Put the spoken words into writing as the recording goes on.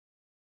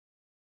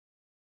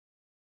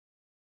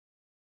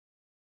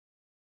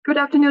Good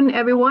afternoon,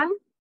 everyone.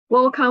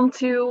 Welcome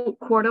to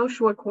Quarto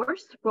Short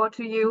Course brought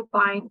to you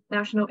by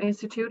National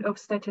Institute of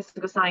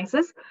Statistical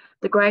Sciences,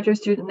 the Graduate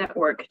Student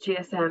Network,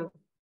 GSN.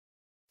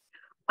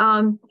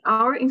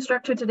 Our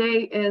instructor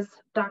today is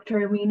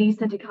Dr.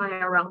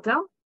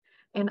 Cetinkaya-Rundel,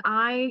 and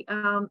I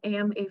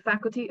am a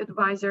faculty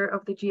advisor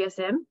of the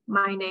GSN.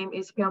 My name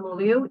is Piamo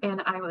Liu,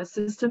 and I'm an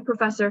assistant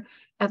professor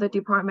at the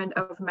Department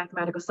of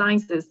Mathematical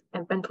Sciences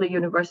at Bentley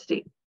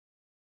University.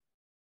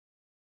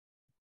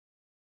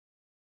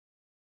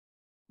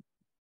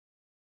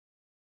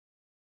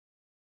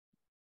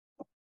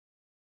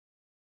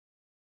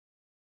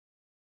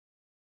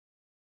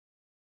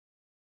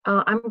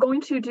 I'm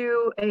going to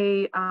do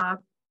a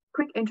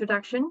quick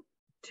introduction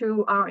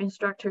to our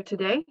instructor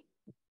today.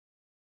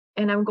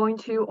 And I'm going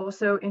to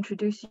also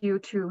introduce you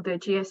to the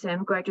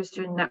GSN Graduate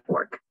Student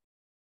Network.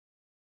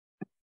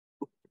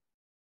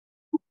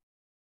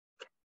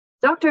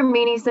 Dr.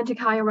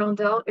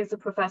 Cetinkaya-Rundel is a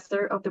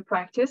professor of the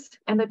practice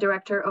and the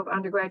director of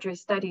undergraduate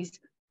studies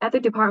at the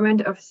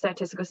Department of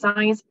Statistical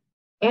Science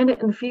and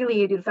an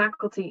affiliated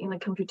faculty in the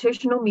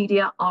Computational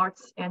Media,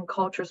 Arts, and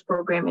Cultures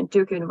program at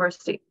Duke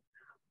University.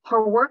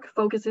 Her work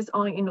focuses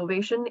on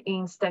innovation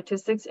in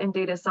statistics and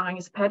data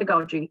science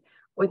pedagogy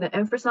with an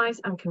emphasis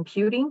on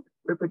computing,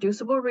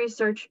 reproducible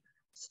research,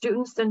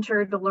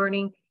 student-centered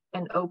learning,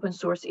 and open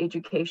source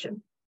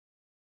education.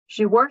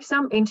 She works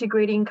on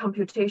integrating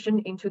computation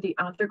into the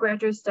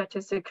undergraduate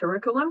statistics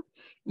curriculum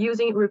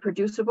using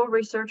reproducible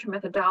research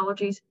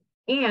methodologies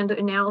and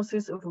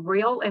analysis of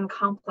real and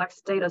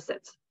complex data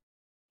sets.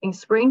 In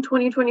spring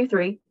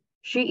 2023,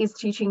 she is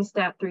teaching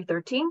Stat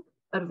 313,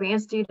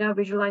 Advanced Data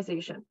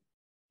Visualization.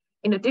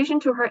 In addition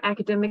to her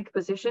academic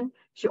position,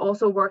 she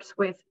also works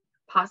with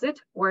POSIT,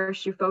 where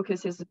she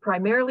focuses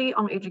primarily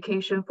on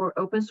education for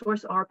open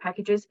source R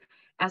packages,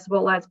 as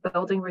well as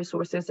building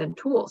resources and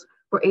tools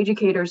for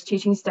educators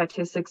teaching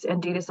statistics and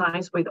data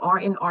science with R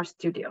in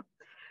RStudio.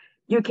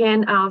 You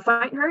can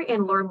find her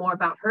and learn more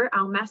about her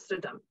on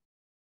Mastodon.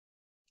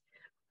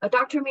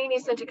 Dr.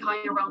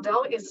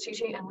 Cetinkaya-Rundel is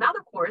teaching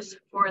another course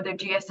for the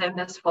GSN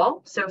this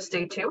fall, so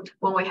stay tuned.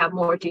 When we have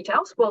more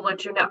details, we'll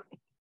let you know.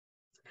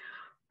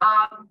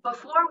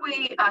 Before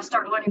we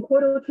start learning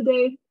Quarto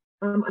today,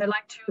 I'd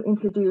like to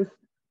introduce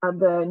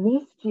the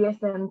NIST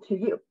GSN to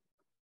you.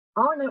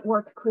 Our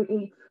network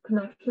creates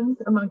connections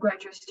among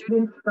graduate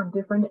students from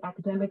different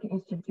academic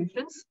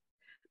institutions.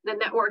 The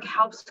network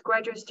helps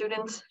graduate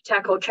students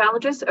tackle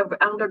challenges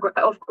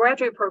of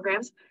graduate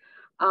programs.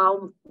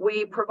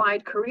 We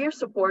provide career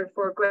support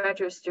for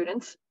graduate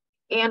students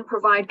and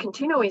provide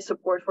continuing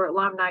support for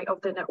alumni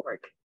of the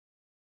network.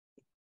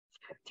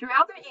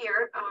 Throughout the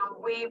year,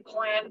 we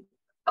plan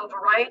a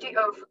variety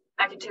of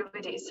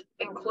activities,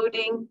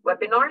 including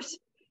webinars,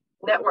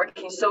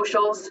 networking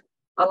socials,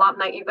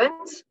 alumni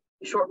events,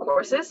 short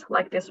courses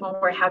like this one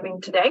we're having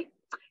today,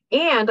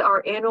 and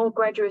our annual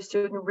Graduate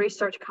Student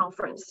Research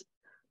Conference.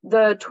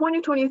 The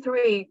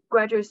 2023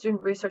 Graduate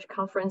Student Research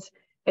Conference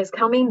is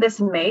coming this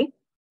May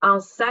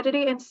on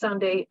Saturday and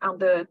Sunday on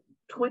the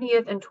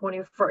 20th and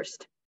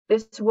 21st.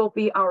 This will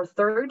be our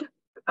third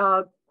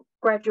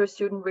Graduate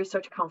Student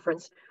Research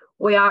Conference.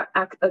 We are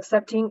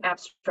accepting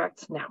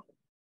abstracts now.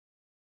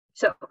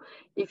 So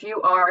if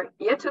you are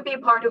yet to be a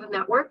part of the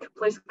network,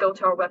 please go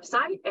to our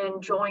website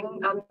and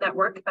join the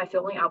network by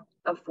filling out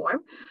a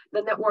form.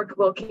 The network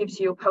will keep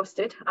you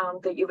posted on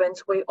the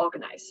events we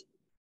organize.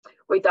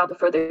 Without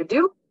further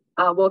ado,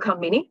 welcome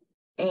Minnie,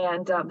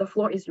 and the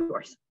floor is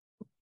yours.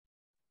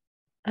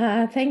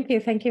 Thank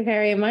you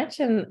very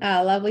much, and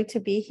lovely to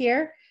be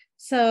here.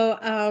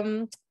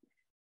 So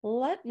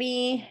let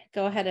me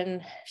go ahead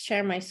and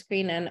share my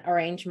screen and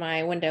arrange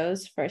my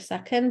windows for a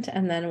second,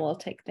 and then we'll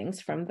take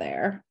things from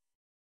there.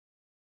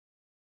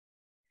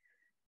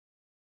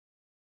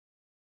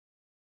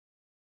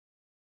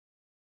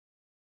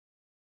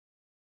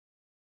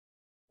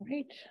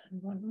 Right,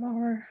 one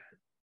more.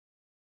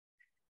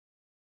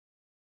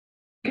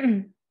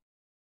 Okay,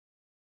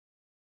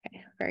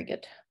 very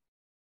good.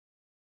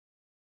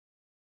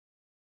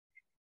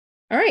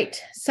 All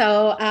right,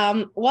 so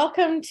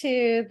welcome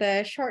to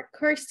the short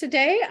course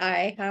today.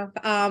 I have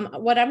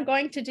what I'm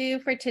going to do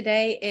for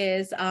today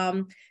is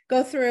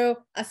go through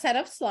a set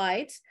of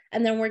slides,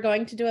 and then we're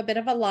going to do a bit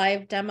of a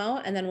live demo,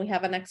 and then we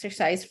have an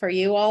exercise for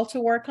you all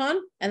to work on,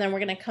 and then we're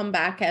going to come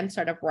back and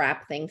sort of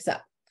wrap things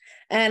up.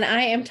 And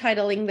I am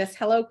titling this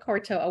Hello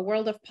Quarto, a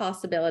World of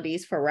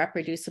Possibilities for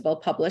Reproducible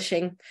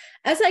Publishing.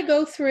 As I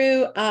go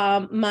through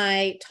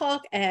my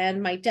talk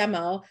and my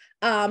demo,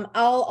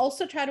 I'll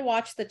also try to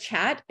watch the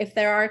chat if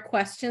there are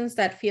questions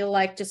that feel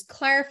like just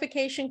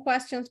clarification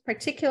questions,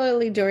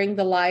 particularly during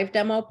the live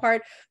demo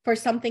part for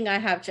something I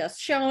have just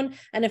shown.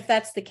 And if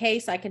that's the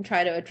case, I can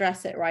try to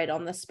address it right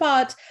on the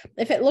spot.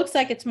 If it looks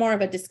like it's more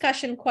of a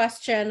discussion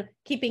question,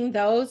 keeping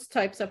those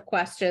types of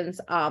questions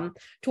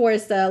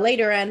towards the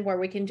later end where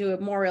we can do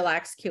a more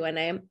relaxed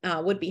Q&A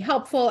would be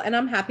helpful. And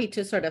I'm happy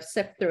to sort of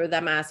sift through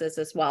them as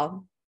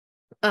well.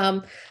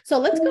 So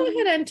let's go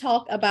ahead and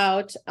talk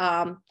about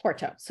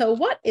Quarto. So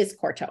what is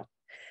Quarto?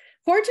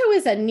 Quarto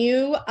is a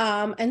new,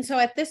 and so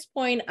at this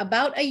point,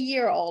 about a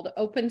year old,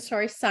 open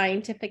source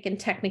scientific and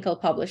technical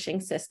publishing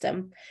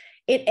system.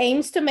 It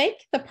aims to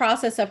make the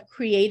process of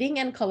creating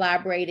and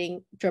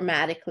collaborating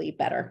dramatically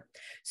better.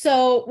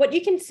 So what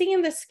you can see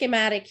in the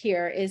schematic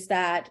here is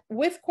that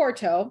with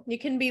Quarto, you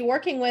can be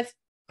working with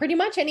pretty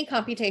much any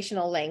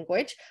computational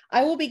language.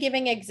 I will be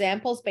giving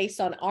examples based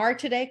on R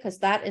today because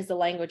that is the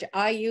language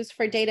I use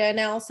for data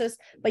analysis,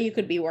 but you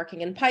could be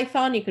working in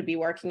Python, you could be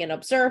working in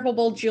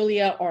Observable,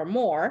 Julia, or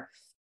more.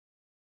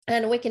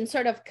 And we can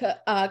sort of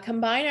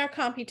combine our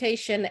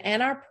computation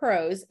and our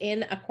prose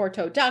in a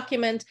Quarto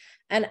document,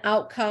 and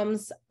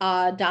outcomes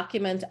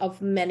document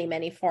of many,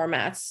 many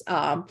formats.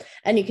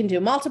 And you can do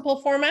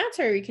multiple formats,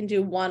 or you can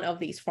do one of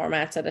these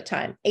formats at a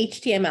time: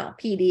 HTML,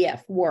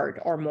 PDF, Word,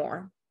 or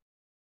more.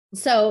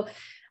 So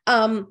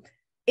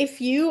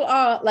if you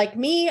are like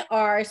me,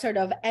 are sort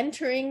of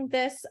entering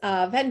this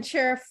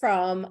venture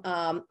from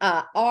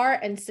R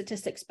and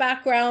statistics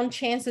background,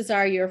 chances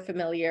are you're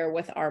familiar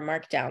with R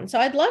Markdown. So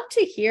I'd love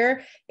to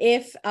hear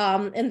if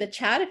in the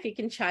chat, if you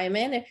can chime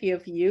in, if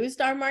you've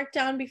used R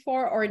Markdown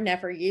before or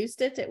never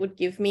used it. It would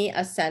give me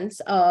a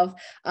sense of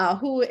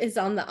who is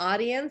on the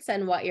audience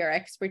and what your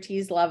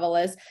expertise level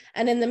is.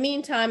 And in the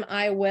meantime,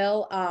 I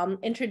will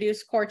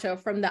introduce Quarto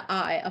from the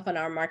eye of an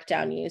R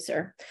Markdown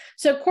user.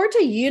 So Quarto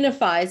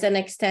unifies and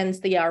extends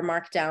the R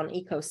Markdown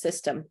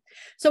ecosystem.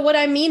 So what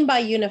I mean by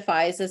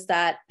unifies is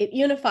that it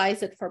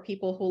unifies it for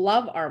people who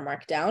love R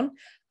Markdown.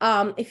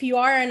 If you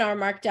are an R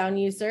Markdown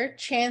user,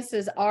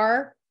 chances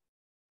are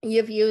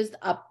you've used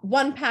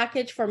one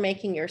package for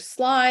making your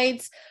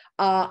slides,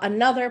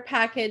 another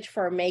package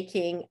for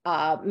making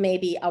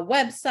maybe a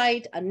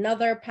website,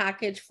 another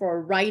package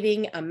for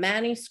writing a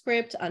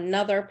manuscript,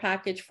 another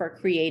package for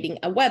creating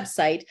a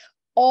website,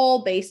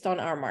 all based on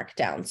R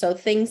Markdown. So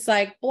things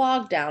like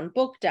Blogdown,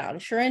 Bookdown,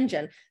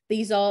 SureEngine,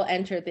 these all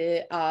enter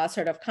the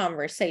sort of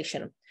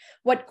conversation.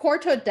 What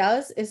Quarto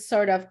does is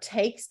sort of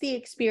takes the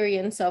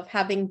experience of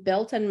having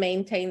built and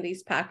maintained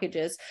these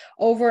packages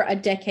over a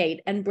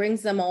decade and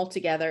brings them all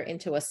together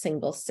into a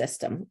single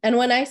system. And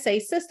when I say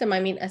system, I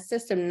mean a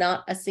system,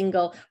 not a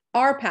single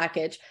R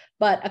package,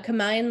 but a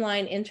command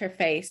line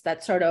interface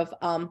that sort of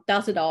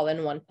does it all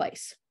in one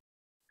place.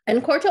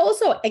 And Quarto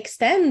also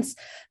extends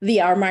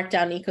the R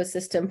Markdown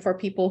ecosystem for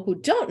people who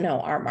don't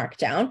know R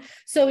Markdown.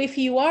 So if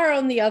you are,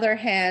 on the other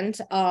hand,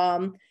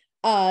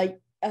 a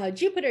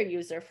Jupyter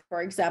user,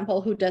 for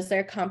example, who does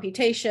their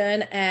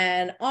computation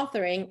and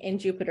authoring in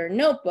Jupyter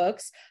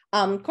notebooks,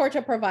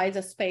 Quarto provides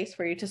a space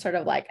for you to sort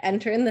of like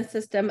enter in the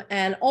system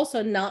and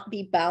also not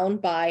be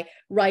bound by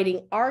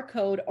writing R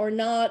code, or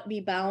not be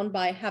bound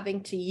by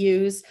having to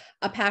use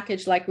a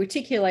package like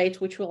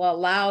Reticulate, which will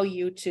allow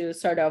you to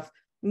sort of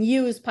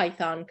use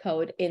Python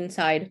code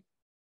inside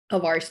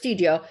of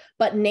RStudio,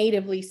 but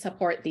natively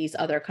support these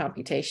other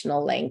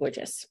computational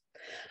languages.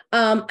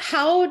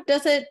 How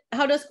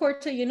does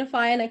Quarto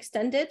unify and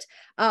extend it?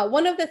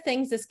 One of the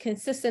things is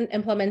consistent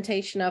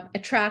implementation of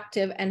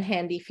attractive and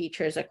handy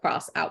features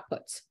across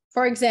outputs.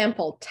 For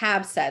example,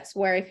 tab sets,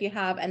 where if you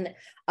have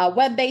a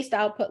web-based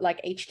output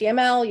like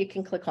HTML, you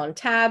can click on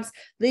tabs.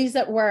 These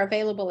that were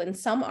available in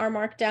some R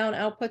Markdown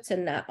outputs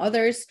and not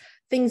others.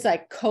 Things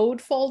like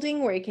code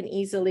folding, where you can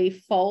easily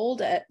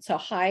fold to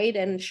hide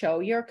and show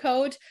your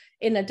code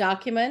in a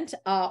document,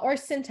 or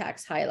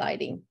syntax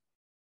highlighting.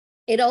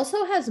 It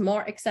also has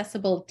more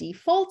accessible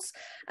defaults,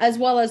 as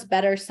well as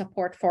better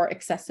support for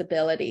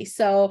accessibility.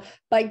 So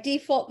by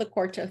default, the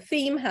Quarto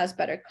theme has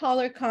better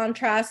color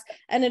contrast,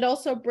 and it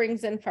also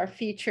brings in for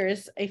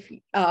features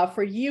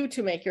for you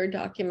to make your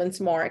documents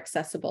more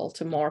accessible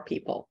to more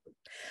people.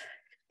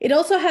 It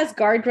also has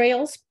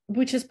guardrails,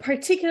 which is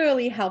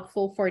particularly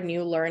helpful for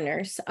new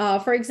learners.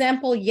 For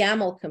example,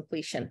 YAML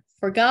completion.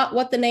 Forgot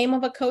what the name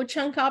of a code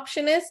chunk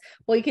option is?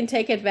 Well, you can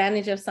take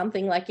advantage of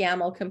something like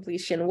YAML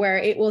completion, where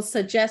it will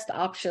suggest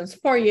options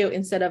for you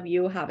instead of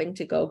you having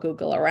to go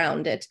Google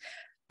around it.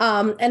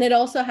 And it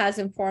also has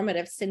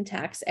informative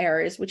syntax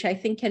errors, which I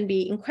think can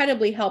be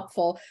incredibly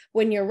helpful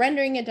when you're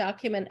rendering a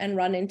document and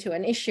run into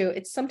an issue.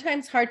 It's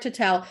sometimes hard to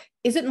tell,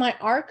 is it my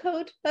R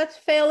code that's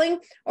failing,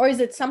 or is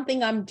it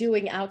something I'm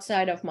doing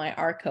outside of my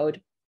R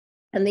code?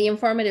 And the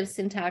informative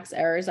syntax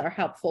errors are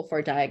helpful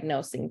for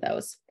diagnosing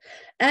those.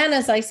 And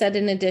as I said,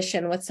 in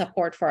addition, with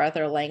support for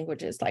other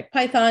languages like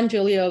Python,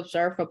 Julia,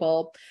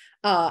 Observable,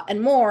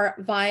 and more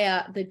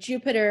via the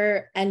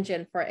Jupyter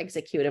engine for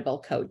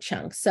executable code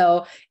chunks.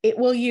 So it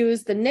will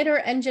use the Knitter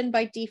engine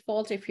by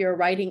default if you're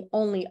writing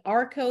only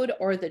R code,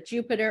 or the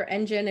Jupyter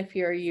engine if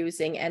you're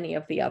using any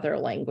of the other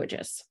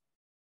languages.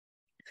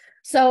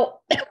 So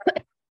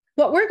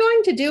what we're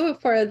going to do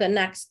for the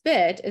next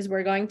bit is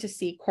we're going to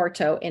see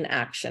Quarto in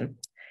action.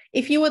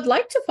 If you would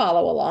like to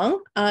follow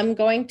along, I'm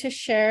going to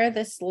share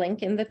this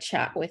link in the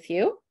chat with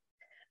you.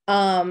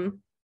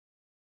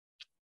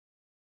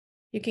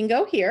 You can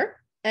go here,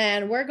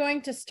 and we're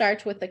going to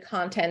start with the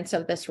contents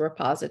of this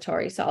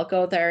repository. So I'll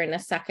go there in a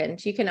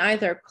second. You can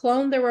either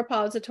clone the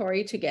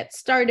repository to get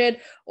started,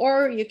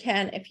 or you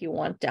can, if you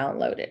want,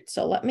 download it.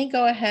 So let me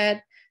go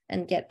ahead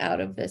and get out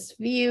of this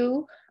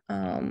view.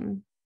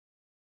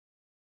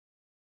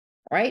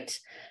 right?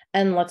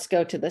 And let's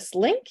go to this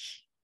link.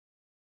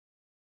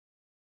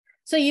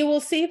 So you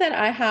will see that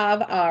I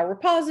have a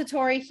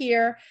repository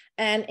here.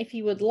 And if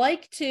you would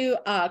like to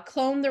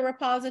clone the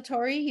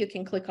repository, you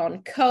can click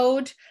on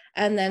code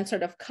and then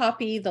sort of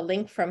copy the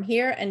link from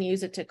here and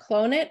use it to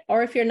clone it.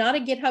 Or if you're not a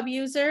GitHub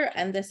user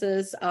and this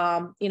is,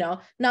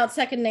 not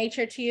second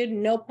nature to you,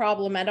 no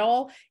problem at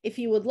all. If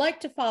you would like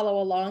to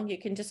follow along, you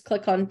can just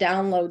click on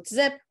download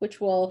zip, which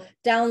will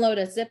download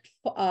a zip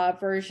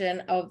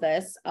version of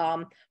this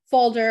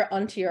folder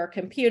onto your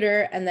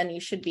computer. And then you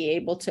should be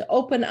able to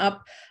open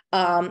up,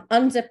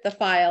 unzip the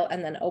file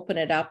and then open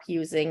it up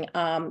using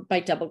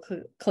by double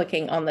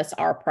clicking on this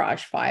rproj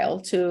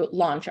file to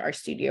launch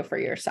RStudio for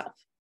yourself.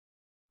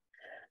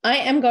 I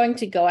am going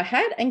to go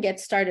ahead and get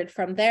started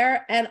from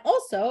there. And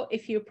also,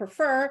 if you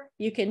prefer,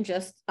 you can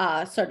just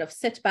sort of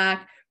sit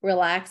back,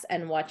 relax,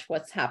 and watch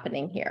what's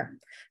happening here.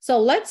 So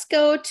let's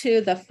go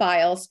to the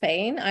files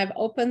pane. I've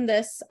opened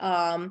this,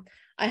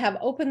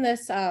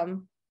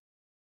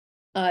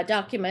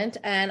 document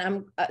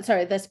and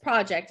this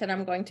project, and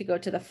I'm going to go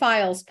to the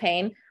files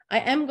pane. I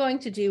am going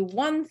to do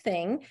one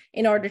thing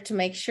in order to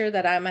make sure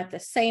that I'm at the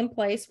same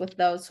place with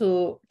those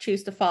who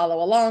choose to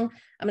follow along.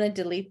 I'm going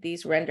to delete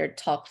these rendered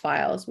talk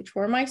files, which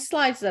were my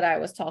slides that I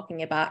was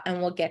talking about,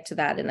 and we'll get to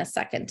that in a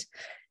second.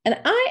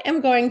 And I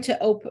am going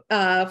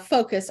to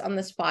focus on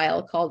this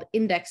file called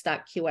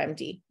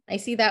index.qmd. I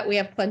see that we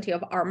have plenty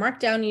of R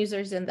Markdown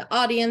users in the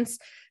audience.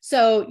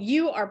 So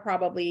you are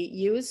probably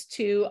used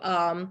to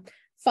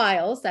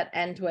files that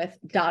end with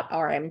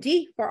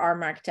 .rmd for R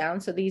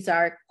Markdown. So these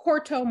are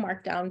quarto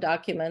markdown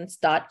documents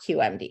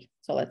 .qmd.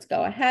 So let's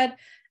go ahead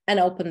and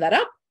open that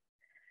up.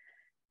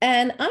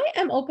 And I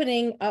am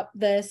opening up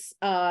this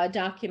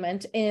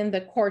document in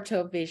the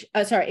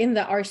in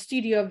the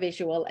RStudio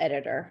visual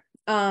editor.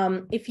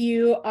 If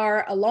you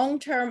are a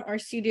long-term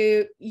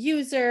RStudio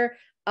user,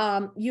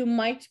 you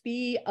might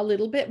be a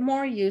little bit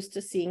more used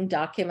to seeing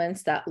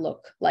documents that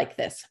look like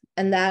this.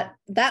 And that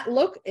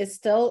look is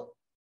still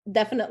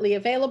definitely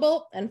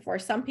available. And for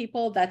some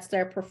people, that's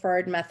their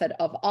preferred method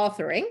of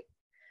authoring.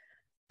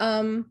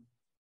 But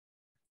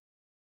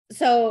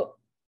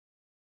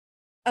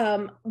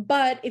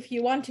if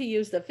you want to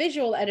use the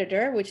visual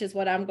editor, which is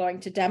what I'm going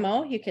to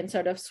demo, you can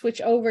sort of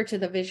switch over to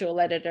the visual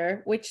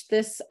editor, which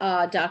this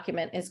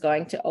document is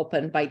going to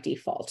open by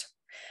default.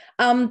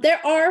 There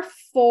are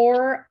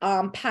 4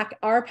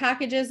 R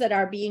packages that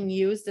are being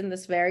used in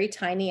this very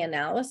tiny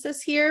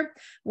analysis here.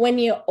 When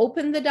you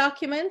open the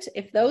document,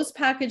 if those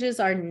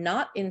packages are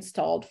not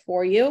installed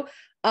for you,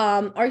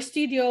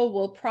 RStudio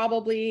will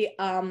probably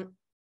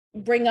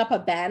bring up a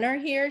banner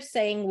here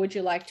saying, would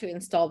you like to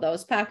install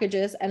those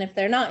packages? And if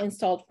they're not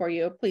installed for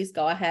you, please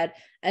go ahead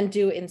and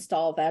do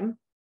install them.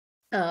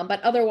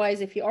 But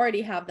otherwise, if you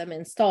already have them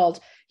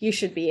installed, you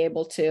should be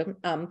able to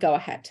go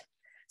ahead.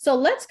 So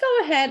let's go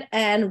ahead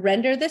and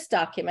render this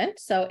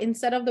document. So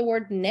instead of the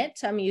word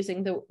knit, I'm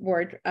using the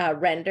word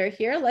render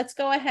here. Let's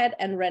go ahead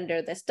and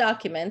render this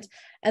document.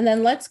 And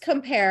then let's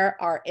compare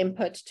our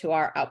input to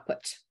our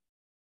output.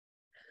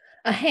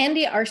 A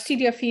handy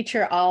RStudio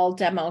feature I'll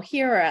demo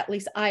here, or at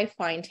least I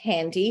find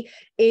handy,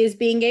 is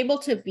being able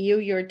to view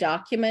your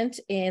document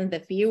in the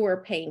viewer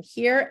pane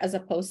here, as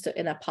opposed to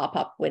in a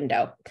pop-up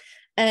window.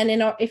 And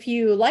if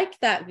you like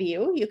that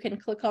view, you can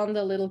click on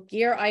the little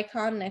gear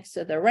icon next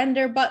to the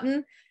render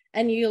button,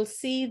 and you'll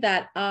see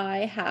that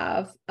I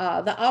have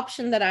the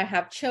option that I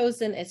have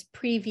chosen is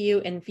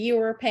preview in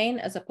viewer pane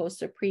as opposed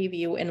to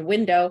preview in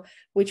window,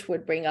 which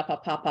would bring up a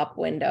pop-up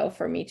window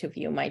for me to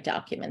view my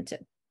document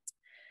in.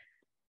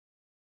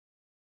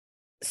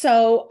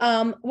 So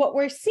what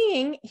we're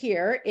seeing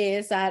here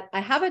is that I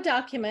have a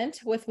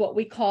document with what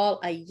we call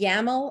a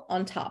YAML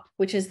on top,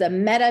 which is the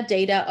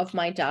metadata of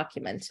my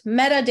document.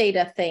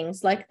 Metadata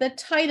things like the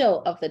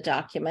title of the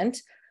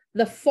document,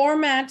 the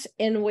format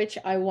in which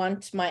I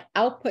want my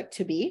output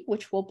to be,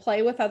 which we'll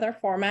play with other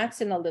formats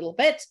in a little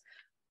bit,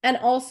 and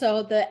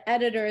also the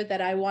editor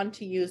that I want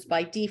to use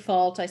by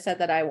default. I said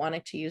that I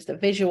wanted to use the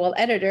visual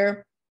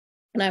editor.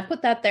 And I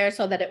put that there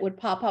so that it would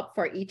pop up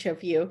for each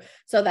of you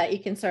so that you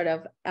can sort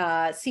of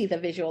see the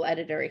visual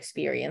editor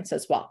experience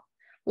as well.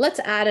 Let's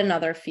add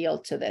another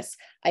field to this.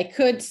 I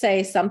could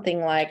say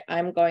something like,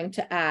 I'm going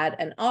to add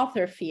an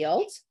author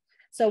field.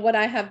 So what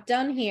I have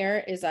done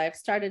here is I've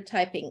started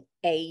typing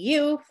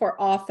AU for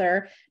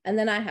author, and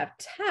then I have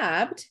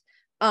tabbed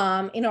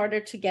in order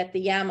to get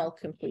the YAML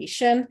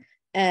completion.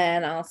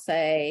 And I'll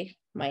say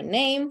my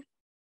name.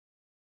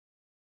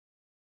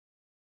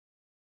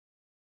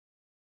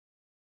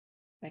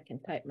 I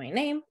can type my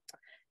name.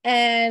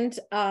 And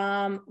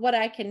what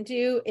I can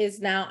do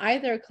is now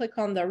either click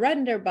on the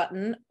render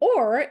button,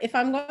 or if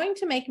I'm going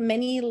to make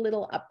many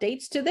little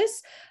updates to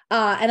this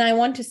and I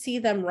want to see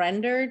them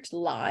rendered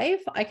live,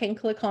 I can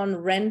click on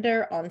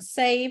render on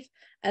save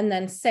and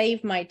then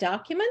save my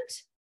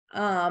document.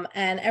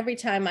 And every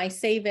time I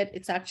save it,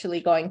 it's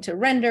actually going to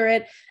render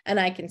it and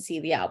I can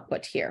see the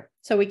output here.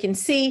 So we can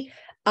see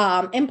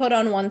input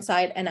on one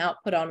side and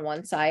output on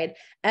one side.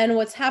 And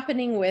what's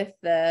happening with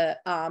the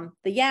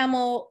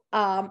YAML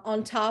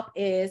on top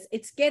is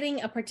it's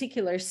getting a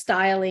particular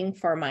styling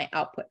for my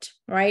output,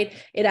 right?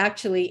 It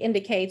actually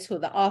indicates who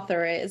the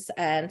author is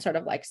and sort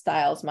of like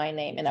styles my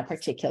name in a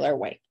particular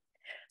way.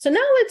 So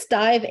now let's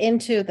dive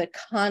into the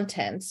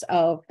contents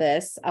of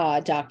this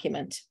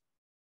document.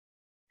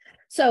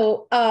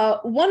 So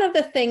one of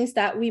the things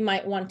that we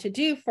might want to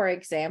do, for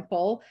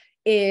example,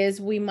 is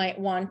we might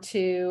want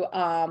to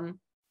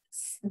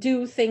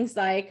do things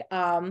like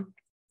add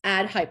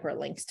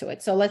hyperlinks to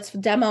it. So let's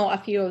demo a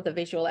few of the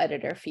visual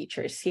editor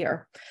features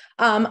here.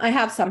 I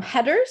have some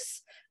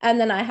headers, and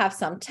then I have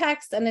some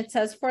text, and it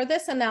says, for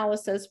this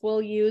analysis,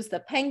 we'll use the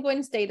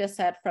Penguins data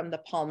set from the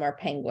Palmer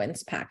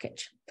Penguins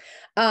package.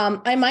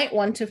 I might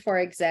want to, for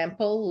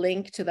example,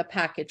 link to the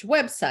package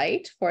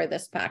website for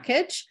this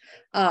package.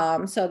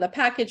 So the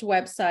package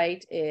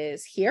website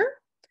is here.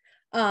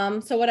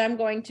 So what I'm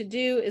going to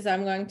do is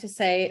I'm going to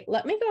say,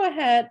 let me go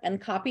ahead and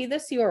copy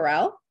this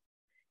URL,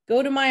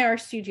 go to my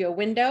RStudio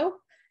window,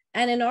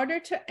 and in order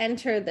to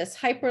enter this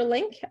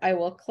hyperlink, I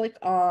will click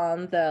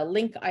on the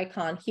link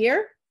icon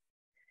here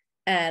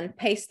and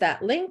paste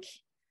that link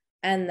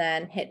and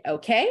then hit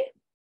OK.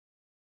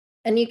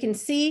 And you can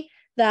see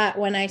that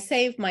when I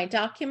save my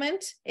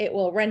document, it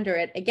will render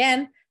it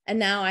again. And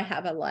now I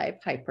have a live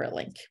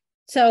hyperlink.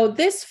 So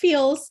this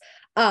feels,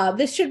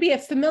 this should be a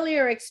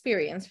familiar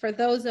experience for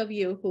those of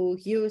you who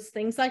use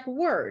things like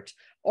Word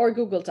or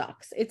Google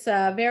Docs. It's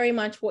very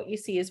much what you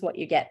see is what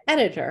you get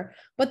editor.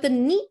 But the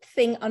neat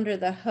thing under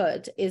the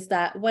hood is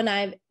that when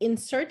I've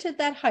inserted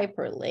that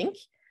hyperlink,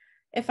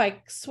 if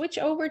I switch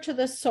over to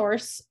the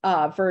source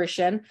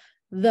version,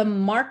 the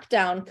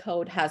markdown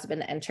code has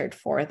been entered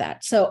for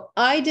that. So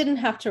I didn't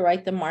have to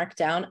write the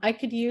markdown. I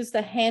could use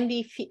the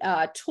handy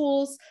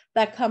tools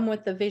that come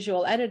with the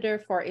visual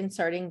editor for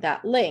inserting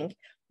that link,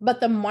 but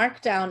the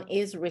markdown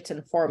is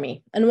written for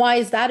me. And why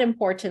is that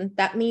important?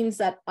 That means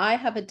that I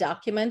have a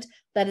document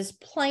that is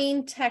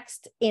plain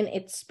text in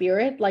its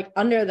spirit, like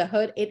under the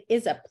hood, it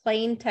is a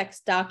plain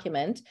text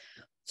document.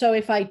 So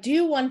if I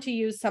do want to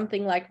use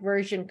something like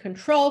version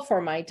control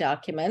for my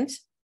document,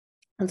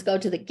 let's go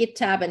to the Git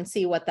tab and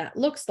see what that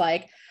looks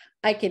like.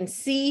 I can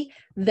see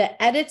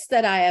the edits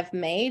that I have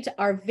made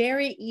are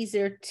very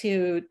easy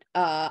to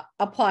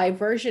apply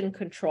version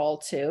control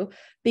to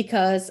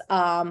because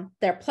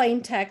they're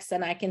plain text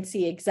and I can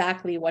see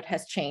exactly what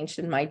has changed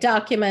in my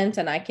document.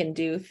 And I can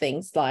do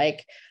things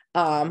like,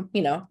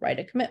 write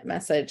a commit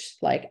message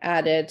like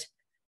added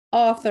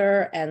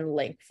author and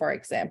link, for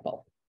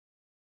example.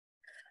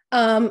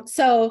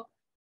 So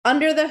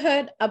under the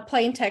hood, a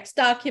plain text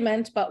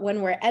document, but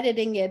when we're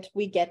editing it,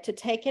 we get to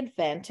take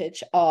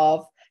advantage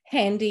of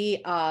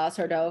handy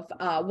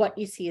what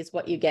you see is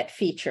what you get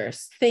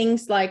features.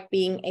 Things like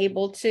being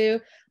able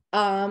to,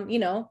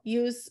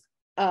 use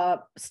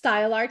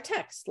style our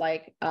text,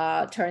 like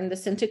turn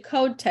this into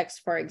code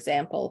text, for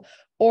example,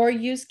 or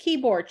use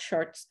keyboard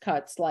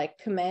shortcuts like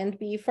Command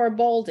B for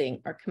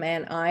bolding or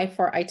Command I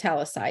for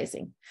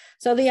italicizing.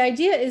 So the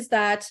idea is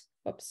that,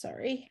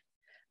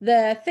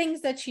 the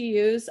things that you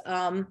use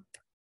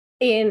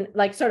in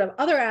like sort of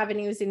other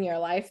avenues in your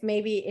life,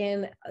 maybe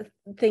in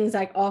things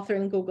like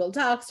authoring Google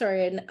Docs or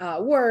in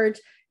Word,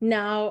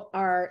 now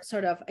are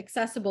sort of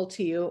accessible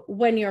to you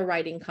when you're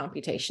writing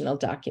computational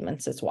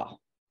documents as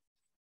well.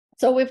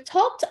 So we've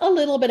talked a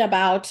little bit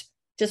about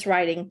just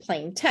writing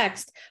plain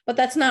text, but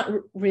that's not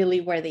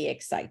really where the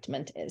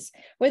excitement is.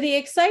 Where the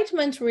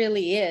excitement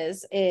really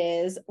is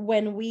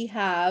when we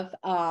have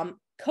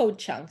code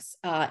chunks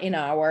in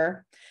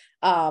our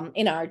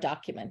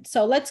document.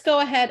 So let's go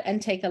ahead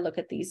and take a look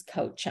at these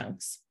code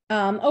chunks.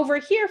 Over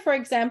here, for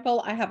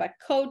example, I have a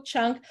code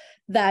chunk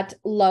that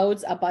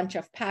loads a bunch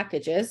of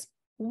packages.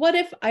 What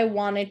if I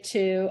wanted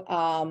to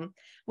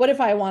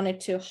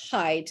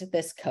hide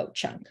this code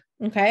chunk?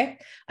 Okay,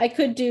 I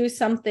could do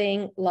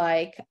something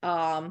like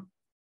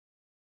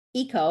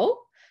echo.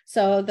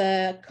 So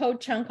the code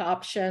chunk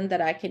option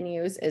that I can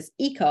use is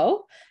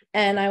echo,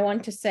 and I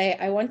want to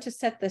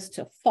set this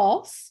to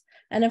false.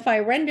 And if I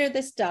render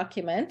this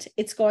document,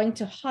 it's going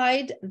to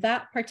hide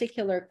that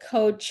particular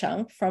code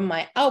chunk from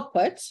my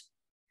output.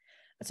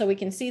 So we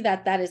can see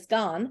that that is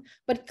gone,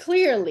 but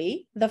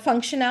clearly the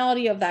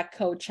functionality of that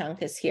code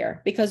chunk is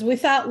here because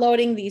without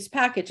loading these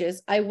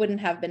packages, I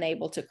wouldn't have been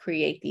able to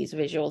create these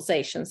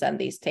visualizations and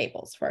these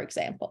tables, for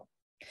example.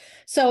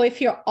 So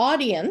if your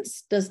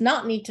audience does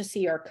not need to see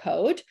your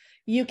code,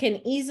 you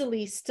can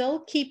easily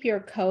still keep your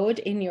code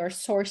in your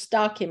source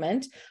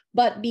document,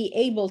 but be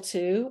able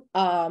to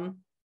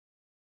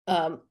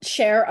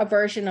share a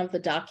version of the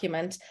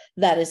document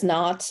that is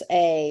not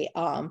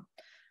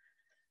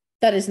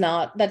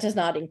that does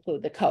not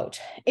include the code.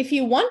 If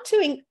you want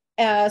to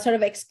sort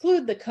of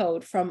exclude the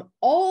code from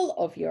all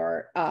of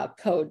your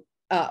code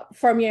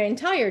from your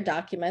entire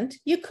document,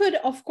 you could,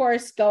 of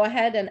course, go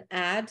ahead and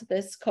add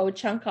this code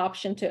chunk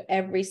option to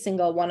every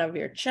single one of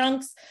your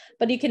chunks,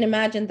 but you can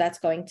imagine that's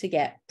going to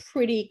get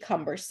pretty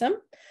cumbersome.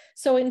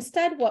 So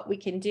instead, what we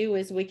can do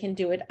is we can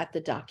do it at the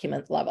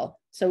document level.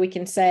 So we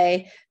can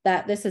say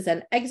that this is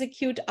an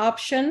execute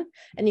option,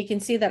 and you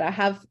can see that I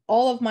have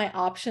all of my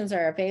options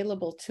are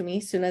available to me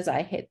as soon as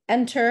I hit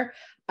enter.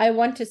 I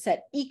want to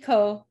set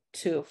echo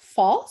to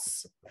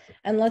false,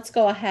 and let's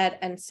go ahead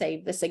and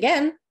save this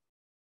again,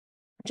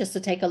 just to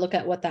take a look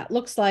at what that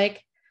looks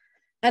like.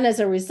 And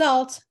as a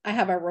result, I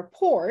have a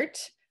report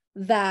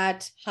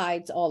that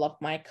hides all of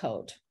my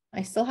code.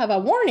 I still have a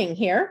warning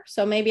here,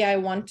 so maybe I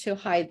want to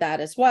hide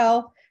that as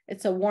well.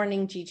 It's a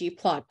warning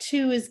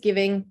ggplot2 is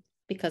giving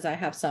because I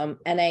have some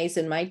NAs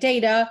in my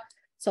data.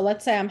 So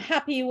let's say I'm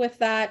happy with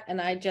that,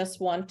 and I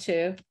just want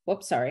to,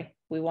 whoops, sorry,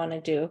 we want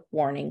to do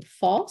warning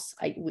false.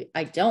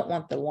 I don't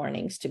want the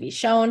warnings to be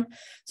shown,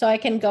 so I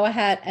can go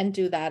ahead and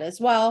do that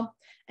as well.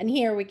 And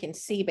here we can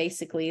see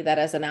basically that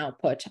as an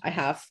output, I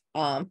have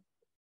a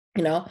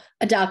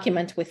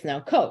document with no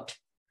code.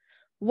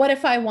 What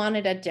if I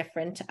wanted a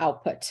different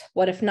output?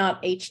 What if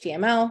not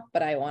HTML,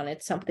 but I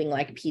wanted something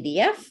like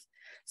PDF?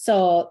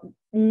 So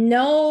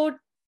no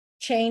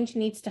change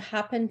needs to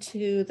happen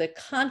to the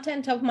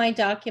content of my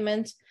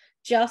document.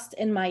 Just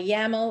in my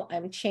YAML,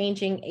 I'm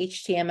changing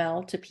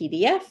HTML to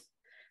PDF.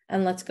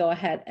 And let's go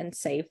ahead and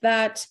save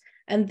that.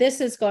 And this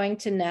is going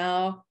to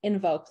now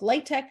invoke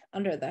LaTeX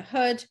under the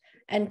hood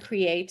and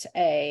create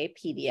a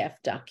PDF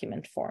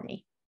document for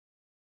me.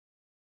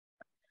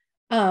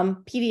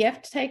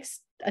 PDF takes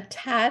a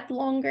tad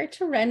longer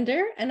to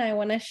render, and I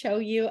want to show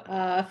you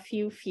a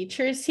few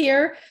features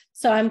here.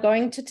 So I'm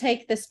going to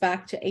take this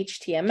back to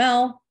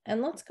HTML,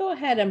 and let's go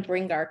ahead and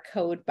bring our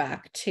code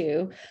back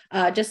to,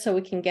 just so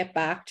we can get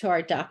back to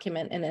our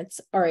document in its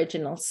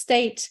original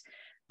state,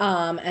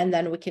 and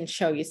then we can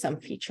show you some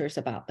features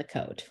about the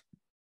code.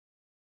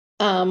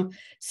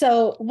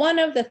 So one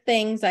of the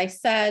things I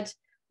said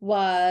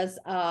was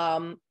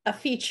a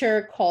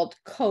feature called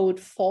code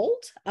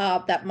fold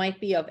that might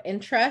be of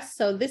interest.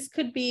 So this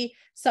could be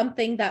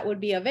something that would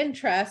be of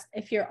interest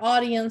if your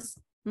audience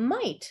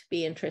might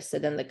be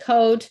interested in the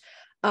code.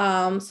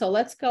 So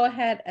let's go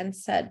ahead and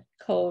set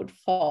code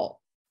fold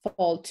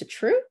to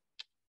true.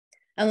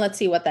 And let's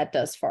see what that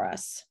does for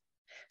us.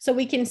 So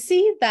we can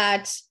see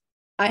that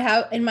I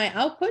have in my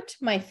output,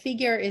 my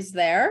figure is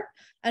there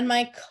and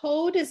my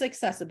code is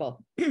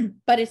accessible,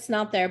 but it's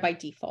not there by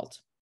default.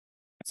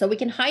 So we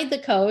can hide the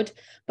code,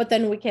 but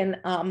then we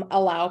can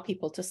allow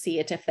people to see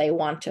it if they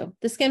want to.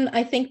 This can,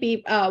 I think,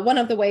 be one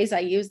of the ways I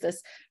use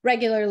this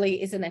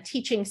regularly is in a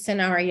teaching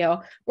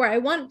scenario where I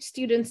want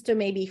students to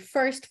maybe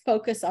first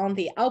focus on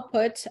the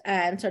output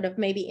and sort of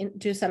maybe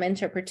do some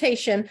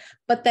interpretation,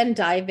 but then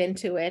dive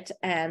into it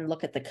and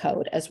look at the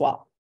code as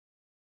well.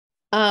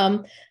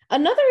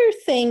 Another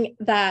thing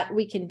that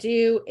we can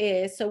do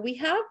is, so we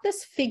have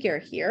this figure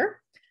here,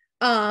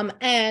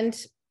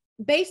 and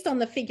based on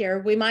the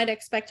figure, we might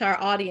expect our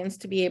audience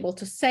to be able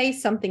to say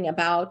something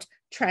about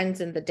trends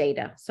in the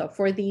data. So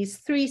for these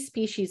 3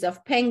 species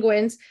of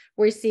penguins,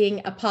 we're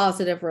seeing a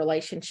positive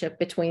relationship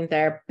between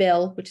their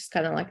bill, which is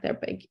kind of like their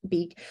big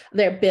beak,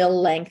 their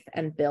bill length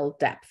and bill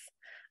depth.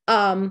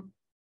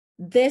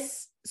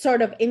 This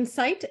sort of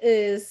insight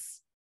is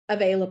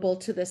available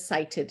to the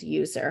sighted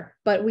user,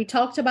 but we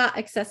talked about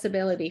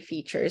accessibility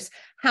features.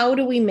 How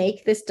do we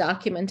make this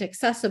document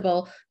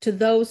accessible to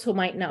those who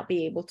might not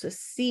be able to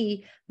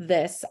see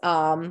this,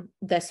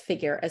 this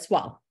figure as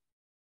well?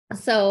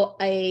 So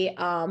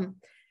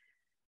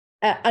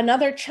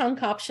another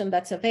chunk option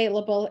that's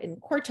available in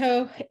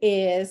Quarto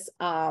is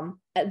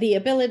the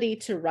ability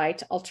to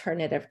write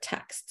alternative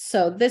text.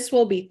 So this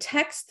will be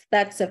text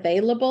that's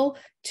available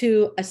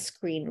to a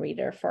screen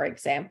reader, for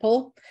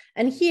example.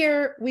 And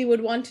here we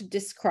would want to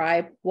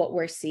describe what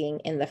we're seeing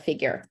in the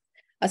figure.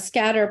 A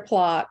scatter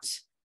plot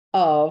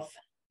of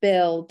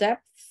bill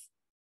depth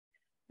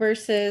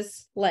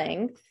versus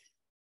length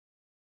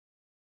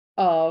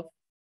of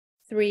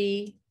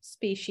 3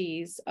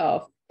 species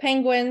of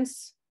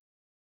penguins,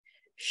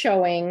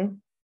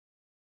 showing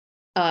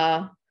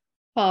a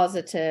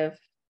positive,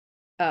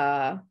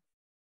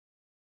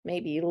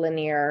 maybe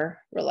linear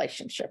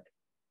relationship.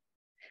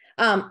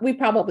 We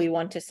probably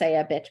want to say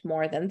a bit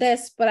more than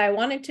this, but I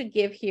wanted to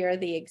give here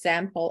the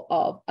example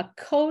of a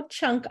code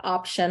chunk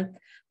option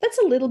that's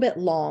a little bit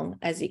long,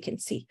 as you can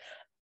see.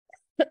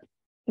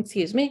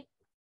 Excuse me.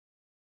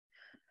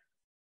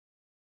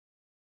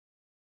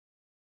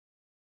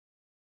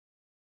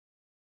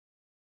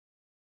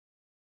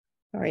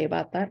 Sorry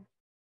about that.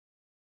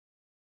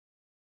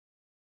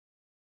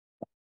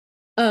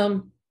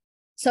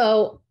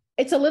 So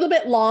it's a little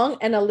bit long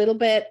and a little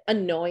bit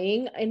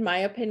annoying, in my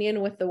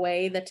opinion, with the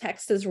way the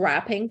text is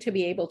wrapping to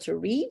be able to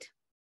read.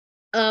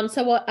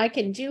 So what I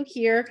can do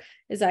here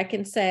is I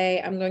can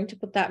say, I'm going to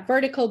put that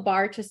vertical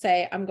bar to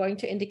say, I'm going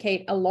to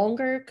indicate a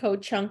longer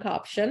code chunk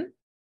option.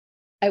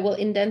 I will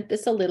indent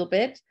this a little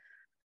bit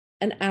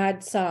and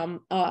add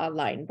some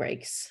line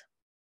breaks.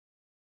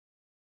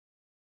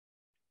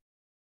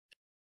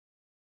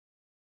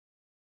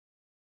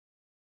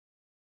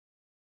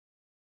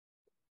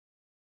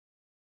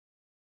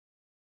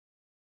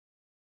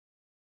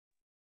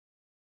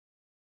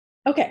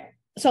 Okay,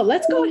 So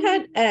let's go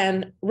ahead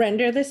and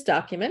render this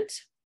document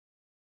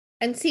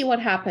and see what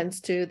happens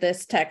to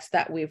this text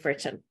that we've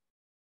written.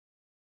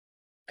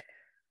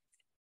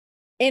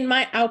 In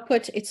my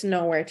output, it's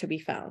nowhere to be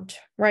found,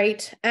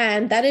 right?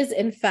 And that is,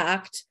 in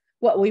fact,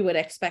 what we would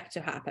expect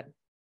to happen.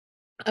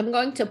 I'm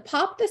going to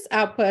pop this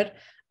output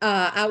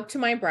out to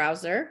my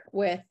browser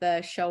with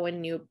the Show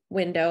in New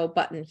Window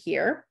button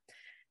here.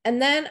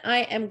 And then I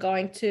am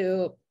going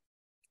to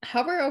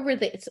hover over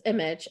this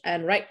image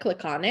and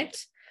right-click on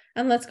it.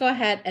 And let's go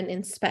ahead and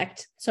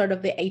inspect sort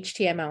of the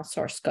HTML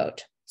source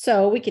code.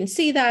 So we can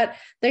see that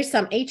there's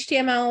some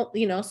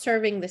HTML,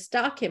 serving this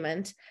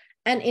document.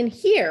 And in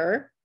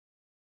here,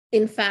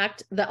 in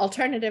fact, the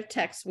alternative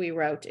text we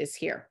wrote is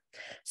here.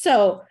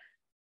 So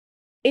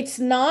it's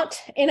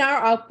not in our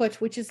output,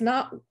 which is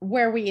not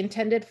where we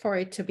intended for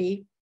it to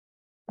be,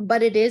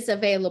 but it is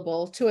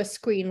available to a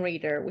screen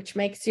reader, which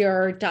makes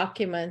your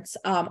documents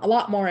a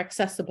lot more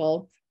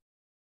accessible.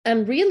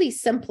 And really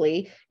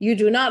simply, you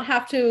do not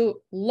have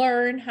to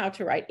learn how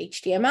to write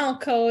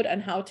HTML code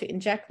and how to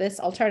inject this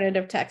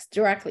alternative text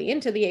directly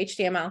into the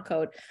HTML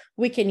code.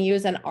 We can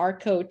use an R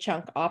code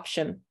chunk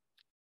option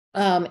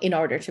in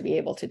order to be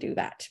able to do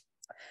that.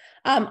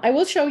 I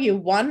will show you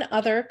one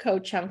other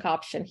code chunk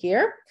option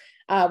here,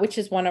 which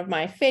is one of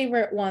my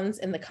favorite ones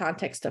in the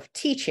context of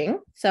teaching.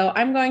 So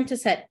I'm going to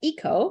set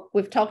echo,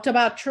 we've talked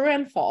about true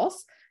and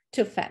false,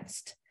 to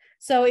fenced.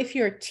 So if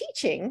you're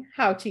teaching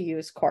how to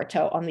use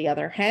Quarto, on the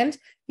other hand,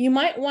 you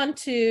might want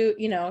to,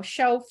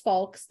 show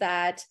folks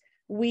that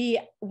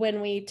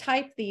when we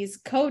type these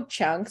code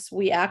chunks,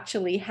 we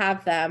actually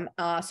have them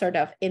sort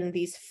of in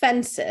these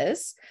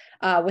fences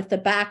with the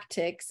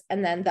backticks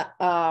and then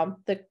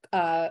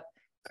the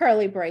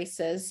curly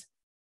braces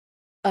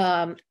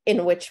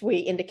in which we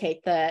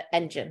indicate the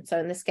engine. So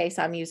in this case,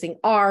 I'm using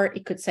R.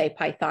 It could say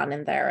Python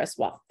in there as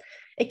well.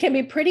 It can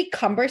be pretty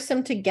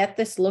cumbersome to get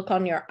this look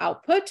on your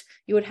output.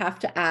 You would have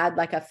to add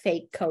like a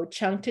fake code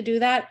chunk to do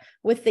that.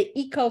 With the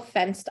eco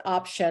fenced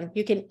option,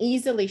 you can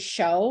easily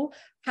show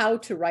how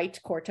to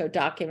write Quarto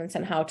documents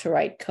and how to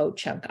write code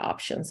chunk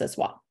options as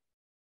well.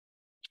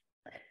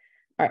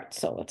 All right,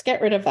 so let's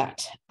get rid of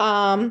that.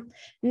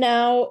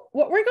 Now,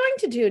 what we're going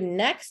to do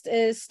next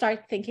is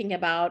start thinking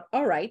about,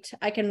 all right,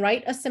 I can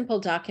write a simple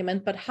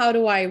document, but how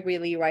do I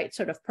really write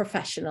sort of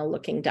professional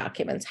looking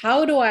documents?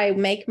 How do I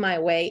make my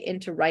way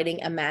into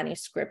writing a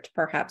manuscript,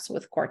 perhaps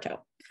with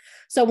Quarto?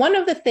 So one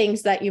of the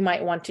things that you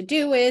might want to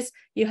do is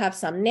you have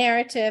some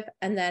narrative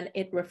and then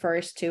it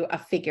refers to a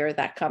figure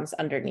that comes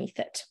underneath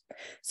it.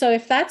 So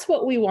if that's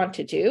what we want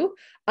to do,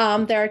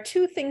 there are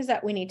two things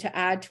that we need to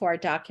add to our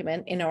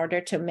document in order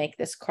to make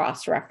this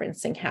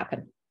cross-referencing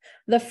happen.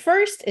 The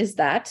first is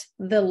that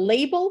the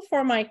label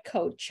for my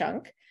code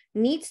chunk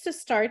needs to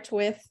start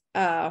with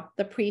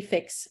the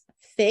prefix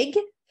fig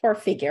for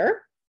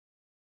figure.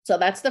 So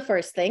that's the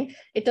first thing.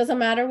 It doesn't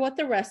matter what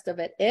the rest of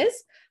it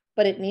is,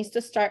 but it needs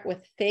to start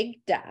with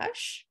fig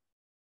dash.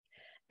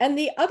 And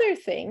the other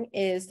thing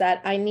is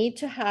that I need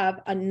to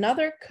have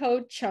another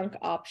code chunk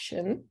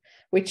option,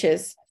 which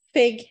is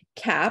fig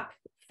cap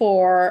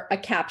for a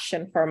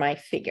caption for my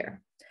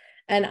figure.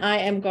 And I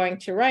am going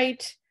to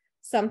write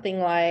something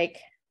like,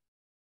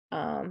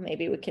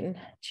 maybe we can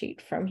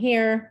cheat from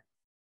here.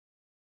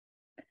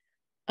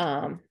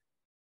 Something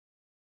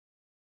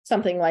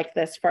like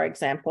this, for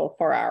example,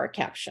 for our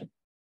caption.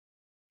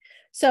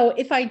 So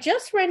if I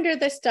just render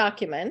this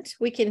document,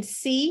 we can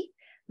see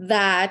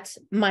that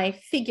my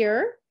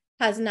figure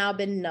has now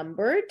been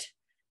numbered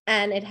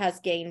and it has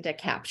gained a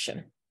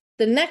caption.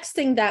 The next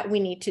thing that we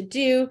need to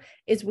do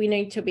is we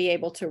need to be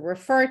able to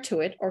refer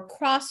to it or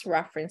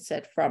cross-reference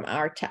it from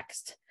our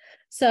text.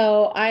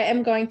 So I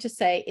am going to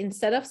say,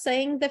 instead of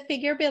saying the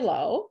figure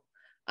below,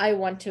 I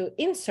want to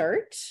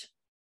insert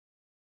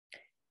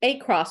a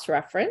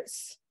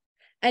cross-reference.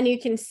 And you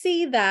can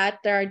see that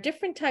there are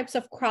different types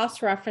of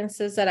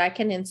cross-references that I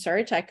can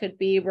insert. I could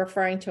be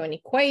referring to an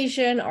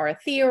equation or a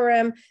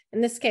theorem.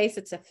 In this case,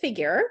 it's a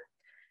figure.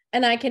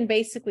 And I can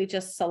basically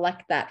just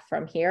select that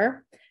from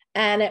here.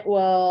 And it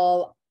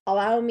will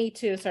allow me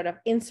to sort of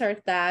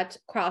insert that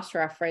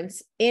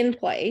cross-reference in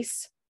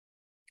place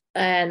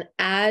and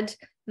add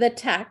the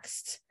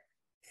text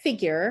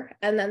figure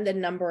and then the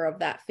number of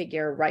that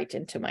figure right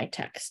into my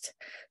text.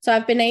 So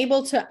I've been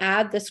able to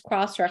add this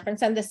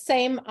cross-reference, and the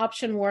same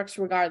option works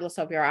regardless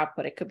of your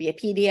output. It could be a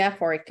PDF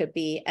or it could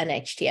be an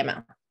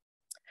HTML.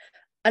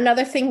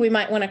 Another thing we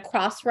might want to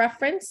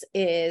cross-reference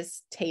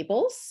is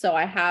tables. So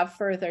I have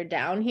further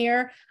down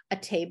here a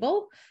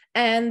table,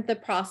 and the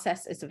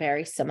process is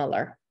very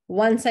similar.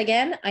 Once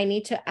again, I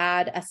need to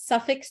add a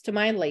suffix to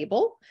my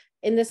label.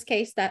 In this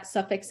case, that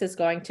suffix is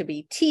going to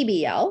be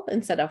TBL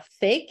instead of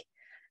fig.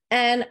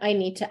 And I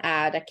need to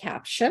add a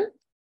caption.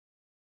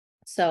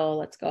 So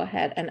let's go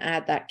ahead and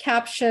add that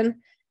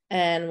caption.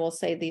 And we'll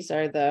say these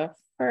are the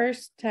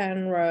first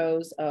 10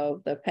 rows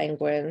of the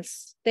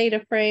penguin's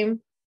data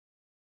frame.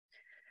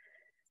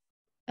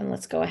 And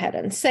let's go ahead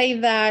and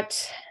save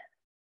that.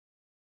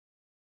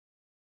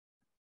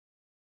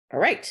 All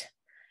right.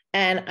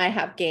 And I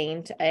have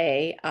gained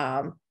a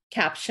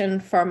caption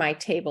for my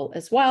table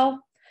as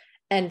well.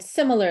 And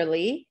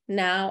similarly,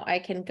 now I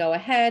can go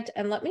ahead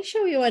and let me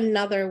show you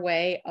another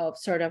way of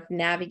sort of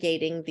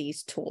navigating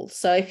these tools.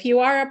 So if you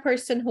are a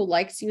person who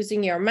likes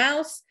using your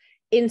mouse,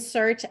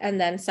 insert and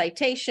then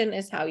citation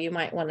is how you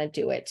might want to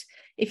do it.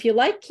 If you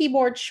like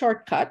keyboard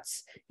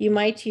shortcuts, you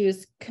might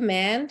use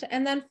command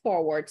and then /,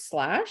 or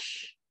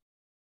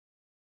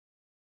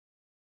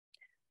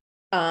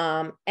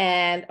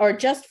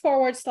just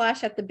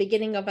 / at the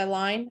beginning of a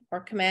line,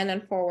 or command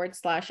and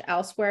 /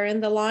 elsewhere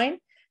in the line.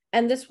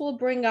 And this will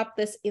bring up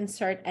this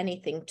insert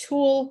anything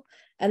tool.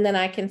 And then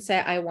I can say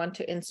I want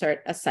to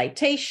insert a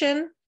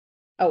citation.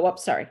 Oh,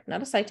 whoops, sorry,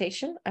 not a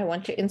citation. I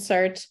want to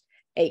insert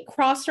a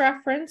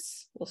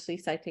cross-reference. We'll see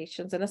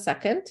citations in a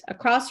second. A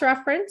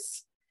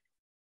cross-reference.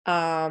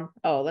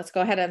 Let's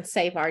go ahead and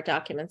save our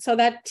document. So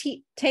that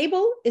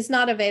table is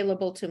not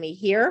available to me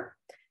here.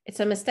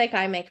 It's a mistake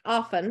I make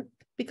often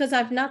because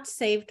I've not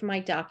saved my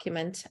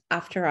document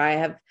after I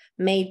have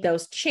made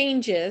those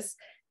changes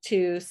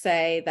to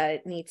say that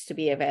it needs to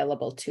be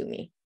available to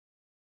me.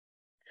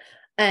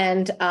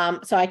 And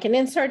so I can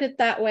insert it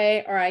that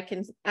way, or I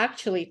can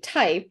actually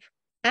type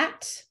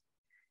at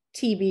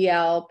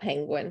TBL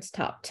Penguins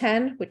Top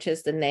 10, which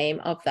is the name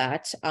of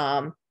that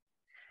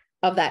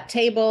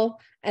table.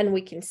 And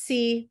we can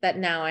see that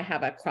now I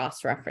have a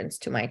cross-reference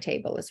to my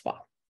table as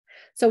well.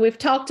 So we've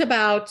talked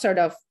about sort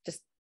of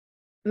just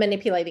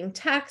manipulating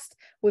text.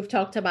 We've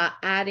talked about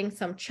adding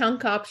some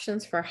chunk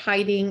options for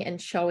hiding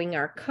and showing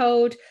our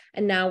code.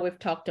 And now we've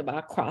talked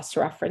about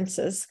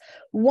cross-references.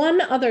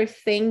 One other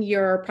thing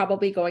you're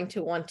probably going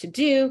to want to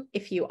do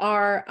if you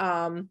are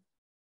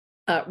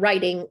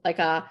writing like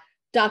a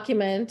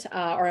document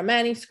or a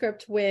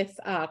manuscript with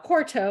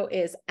Quarto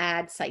is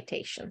add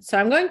citations. So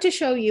I'm going to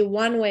show you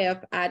one way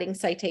of adding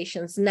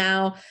citations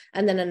now,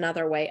 and then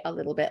another way a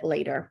little bit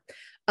later.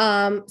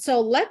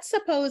 So let's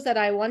suppose that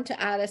I want to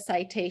add a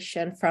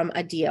citation from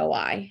a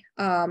DOI.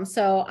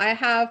 So I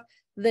have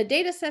the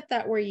data set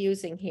that we're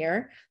using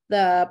here,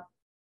 the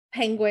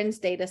Penguins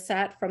data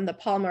set from the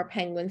Palmer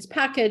Penguins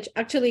package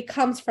actually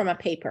comes from a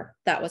paper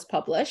that was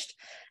published.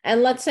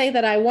 And let's say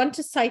that I want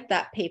to cite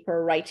that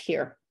paper right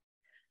here.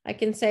 I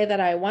can say that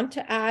I want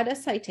to add a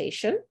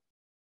citation.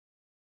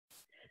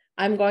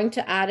 I'm going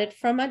to add it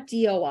from a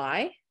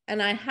DOI,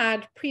 and I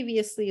had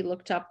previously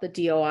looked up the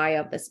DOI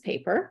of this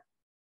paper.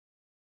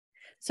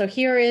 So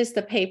here is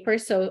the paper.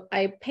 So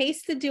I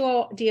paste the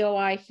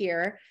DOI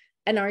here,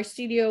 and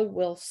RStudio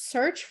will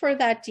search for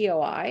that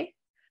DOI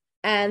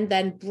and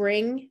then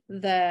bring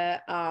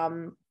the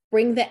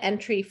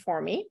entry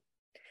for me.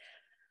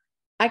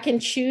 I can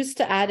choose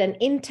to add an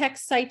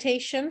in-text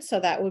citation. So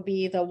that would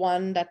be the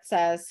one that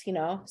says,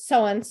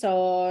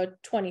 so-and-so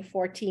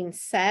 2014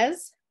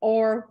 says,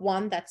 or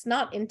one that's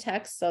not in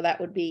text. So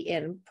that would be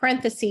in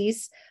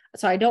parentheses.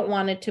 So I don't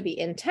want it to be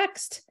in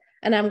text.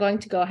 And I'm going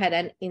to go ahead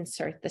and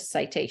insert the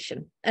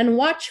citation and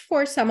watch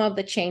for some of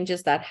the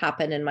changes that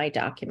happen in my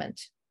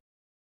document.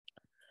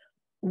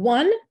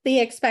 One, the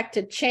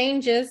expected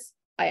changes,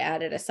 I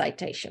added a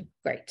citation.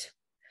 Great.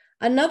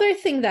 Another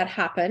thing that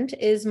happened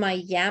is my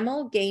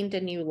YAML gained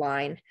a new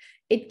line.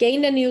 It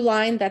gained a new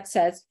line that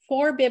says,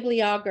 for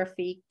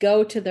bibliography,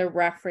 go to the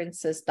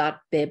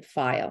references.bib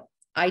file.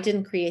 I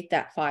didn't create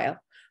that file.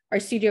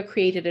 RStudio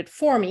created it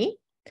for me.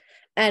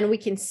 And we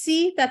can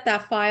see that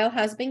that file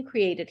has been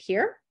created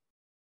here.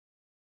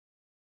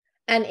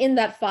 And in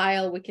that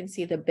file, we can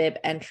see the bib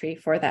entry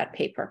for that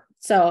paper.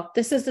 So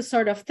this is the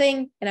sort of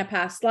thing in a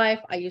past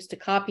life I used to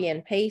copy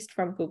and paste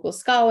from Google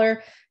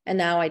Scholar, and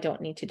now I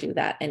don't need to do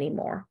that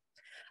anymore.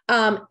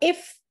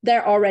 If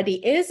there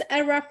already is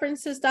a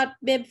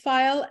references.bib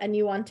file and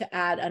you want to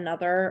add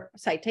another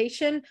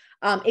citation,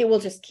 it will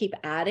just keep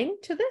adding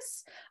to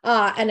this.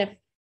 And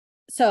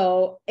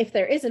if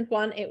there isn't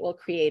one, it will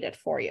create it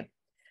for you.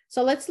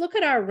 So let's look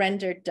at our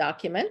rendered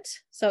document.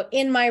 So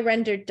in my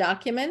rendered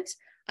document,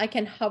 I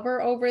can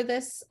hover over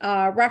this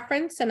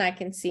reference and I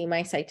can see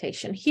my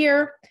citation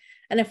here.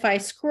 And if I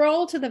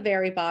scroll to the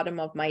very bottom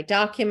of my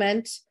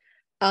document,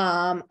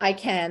 I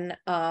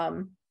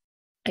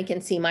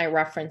can see my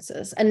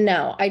references. And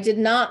no, I did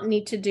not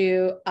need to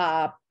do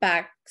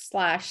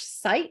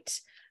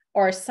 \cite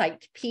or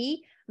cite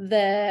p.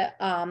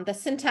 The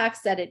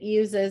syntax that it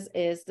uses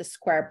is the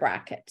square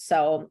bracket.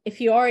 So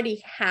if you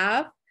already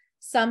have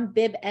some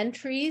bib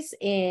entries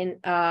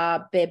in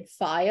a bib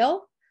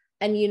file,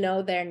 and you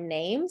know their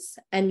names,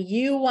 and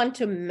you want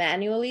to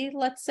manually,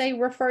 let's say,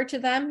 refer to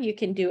them, you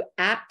can do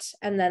 @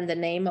 and then the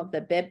name of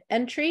the bib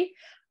entry.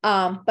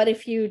 But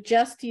if you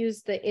just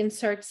use the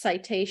insert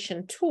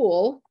citation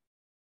tool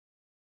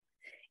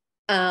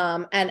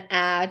and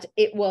add,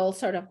 it will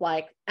sort of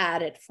like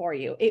add it for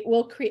you. It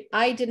will create,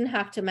 I didn't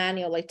have to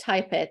manually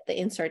type it. The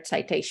insert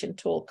citation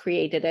tool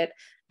created it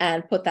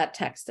and put that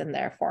text in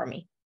there for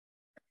me.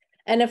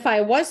 And if I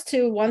was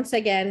to, once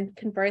again,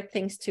 convert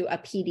things to a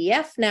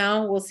PDF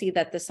now, we'll see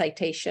that the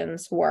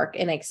citations work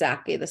in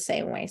exactly the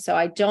same way. So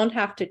I don't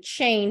have to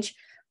change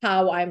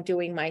how I'm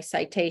doing my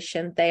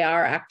citation. They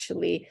are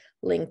actually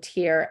linked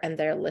here and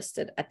they're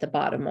listed at the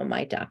bottom of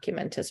my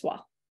document as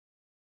well.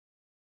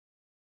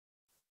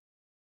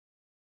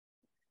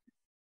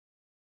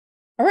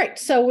 All right,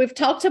 so we've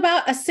talked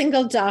about a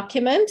single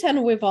document,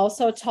 and we've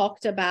also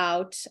talked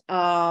about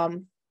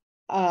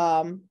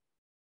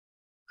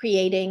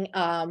creating,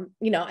 an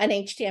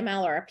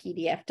HTML or a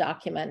PDF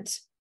document.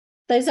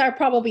 These are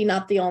probably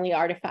not the only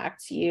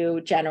artifacts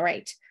you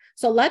generate.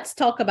 So let's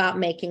talk about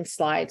making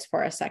slides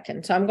for a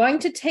second. So I'm going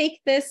to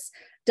take this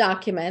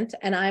document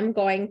and I'm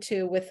going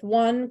to, with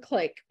one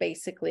click,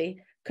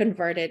 basically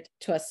convert it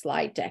to a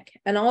slide deck.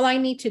 And all I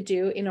need to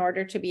do in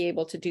order to be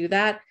able to do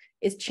that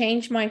is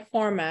change my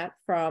format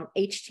from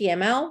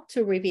HTML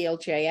to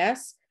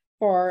Reveal.js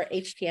for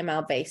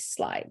HTML-based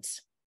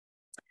slides.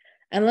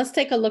 And let's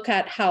take a look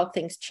at how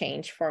things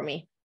change for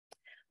me.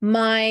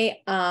 My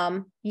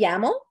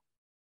YAML,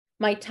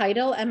 my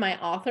title, and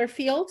my author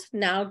field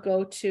now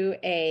go to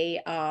a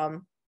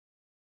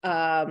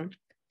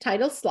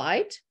title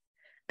slide.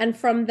 And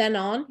from then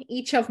on,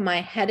 each of my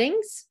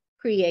headings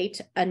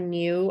create a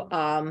new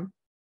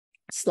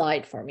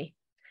slide for me.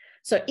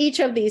 So each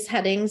of these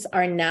headings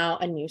are now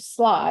a new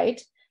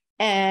slide.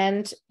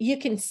 And you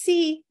can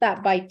see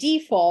that by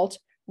default,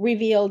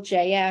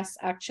 Reveal.js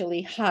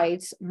actually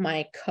hides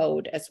my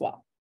code as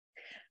well.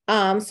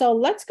 So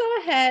let's go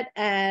ahead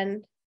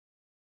and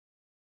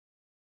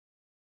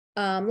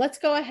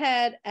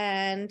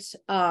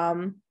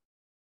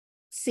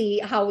see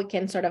how we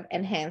can sort of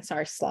enhance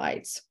our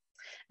slides.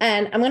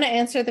 And I'm going to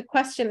answer the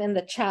question in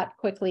the chat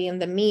quickly in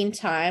the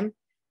meantime.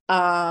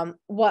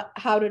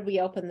 How did we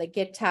open the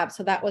Git tab?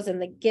 So that was in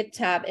the Git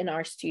tab in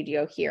our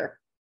studio here.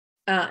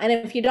 And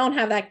if you don't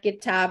have that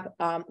Git tab,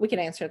 we can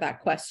answer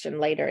that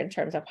question later in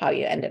terms of how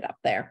you ended up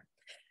there.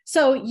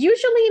 So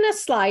usually in a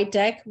slide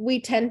deck,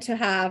 we tend to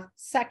have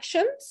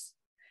sections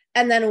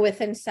and then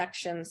within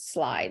sections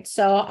slides.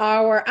 So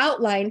our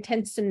outline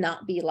tends to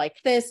not be like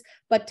this,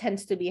 but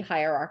tends to be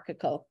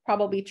hierarchical,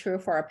 probably true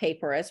for a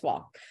paper as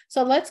well.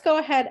 So let's go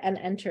ahead and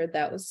enter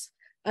those.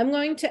 I'm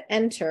going to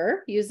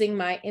enter using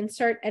my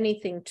Insert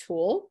Anything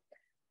tool,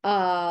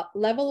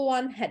 level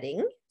 1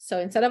 heading. So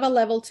instead of a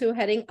level 2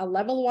 heading, a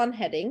level 1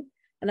 heading,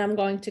 and I'm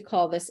going to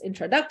call this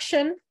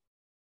introduction.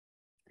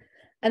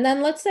 And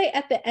then let's say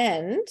at the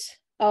end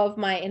of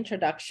my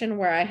introduction,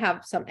 where I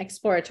have some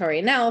exploratory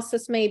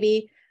analysis,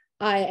 maybe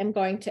I am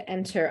going to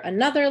enter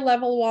another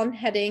level 1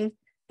 heading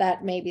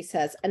that maybe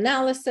says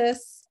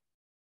analysis.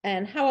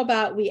 And how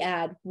about we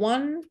add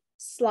one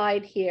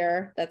slide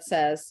here that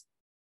says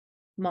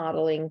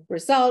modeling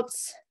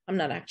results. I'm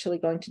not actually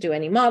going to do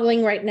any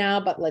modeling right now,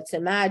 but let's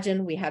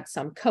imagine we had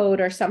some code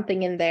or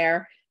something in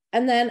there.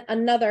 And then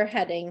another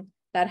heading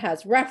that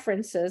has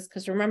references,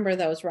 because remember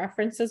those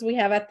references we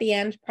have at the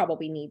end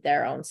probably need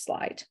their own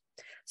slide.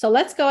 So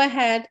let's go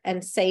ahead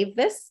and save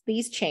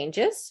these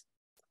changes.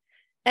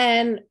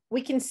 And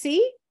we can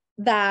see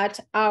that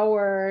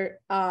our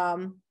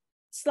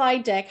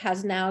slide deck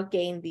has now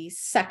gained these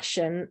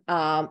section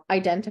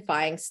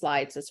identifying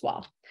slides as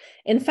well.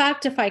 In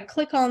fact, if I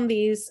click on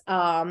these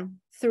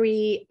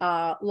three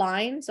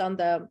lines on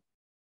the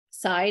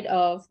side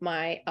of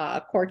my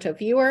quarto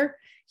viewer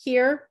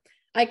here,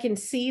 I can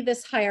see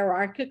this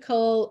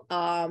hierarchical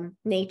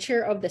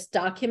nature of this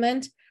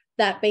document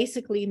that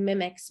basically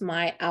mimics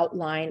my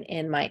outline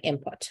in my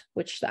input,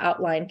 which the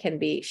outline can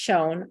be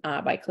shown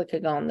by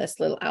clicking on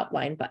this little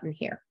outline button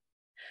here.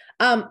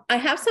 I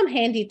have some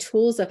handy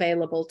tools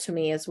available to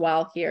me as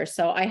well here.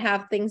 So I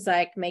have things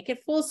like make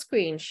it full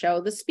screen,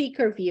 show the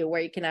speaker view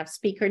where you can have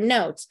speaker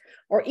notes,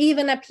 or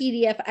even a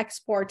PDF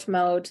export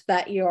mode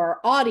that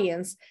your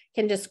audience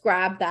can just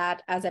grab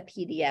that as a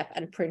PDF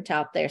and print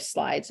out their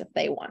slides if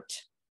they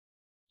want.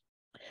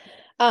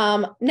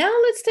 Now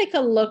let's take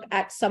a look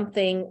at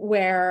something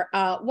where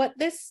what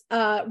this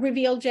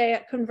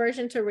Reveal.js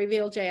conversion to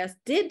Reveal.js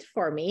did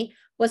for me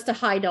was to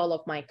hide all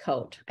of my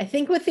code. I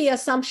think with the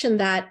assumption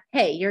that,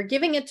 hey, you're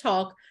giving a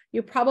talk,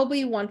 you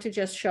probably want to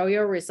just show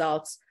your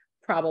results,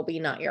 probably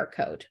not your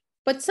code.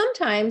 But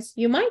sometimes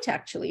you might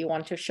actually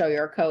want to show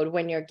your code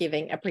when you're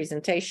giving a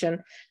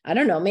presentation. I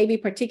don't know, maybe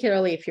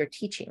particularly if you're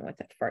teaching with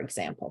it, for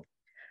example.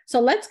 So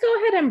let's go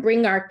ahead and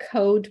bring our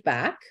code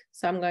back.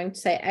 So I'm going to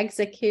say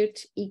execute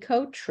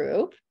echo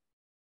true.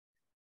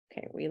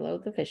 Okay,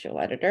 reload the visual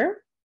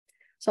editor.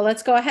 So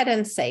let's go ahead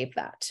and save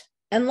that.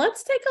 And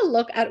let's take a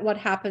look at what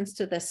happens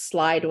to this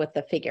slide with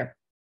the figure.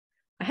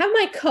 I have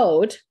my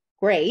code,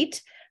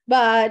 great,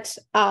 but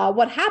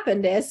what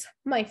happened is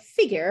my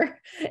figure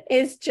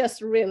is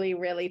just really,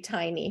 really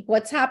tiny.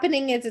 What's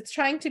happening is it's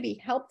trying to be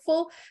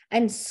helpful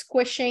and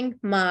squishing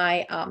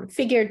my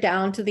figure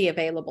down to the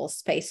available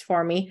space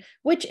for me,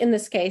 which in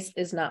this case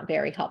is not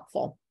very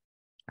helpful.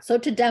 So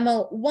to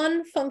demo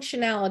one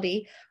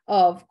functionality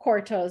of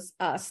Quarto's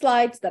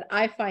slides that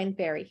I find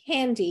very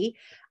handy,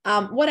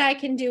 what I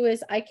can do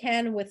is I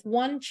can, with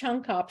one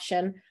chunk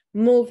option,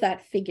 move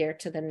that figure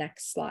to the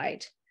next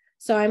slide.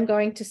 So I'm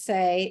going to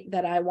say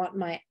that I want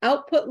my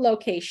output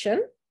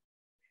location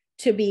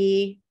to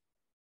be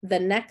the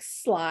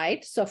next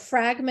slide. So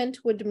fragment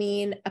would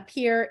mean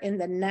appear in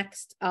the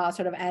next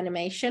sort of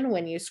animation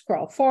when you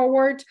scroll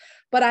forward,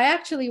 but I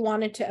actually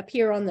want it to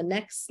appear on the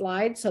next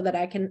slide so that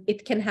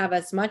it can have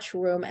as much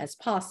room as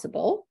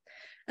possible.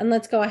 And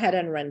let's go ahead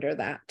and render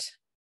that.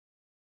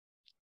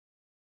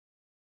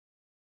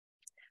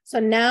 So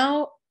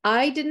now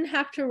I didn't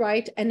have to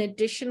write an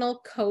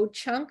additional code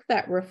chunk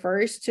that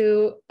refers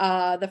to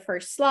the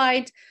first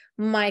slide.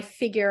 My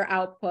figure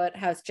output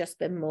has just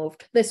been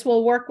moved. This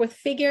will work with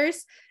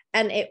figures,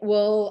 and it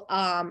will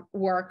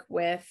work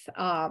with,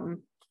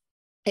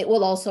 it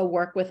will also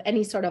work with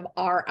any sort of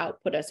R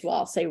output as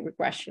well, say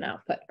regression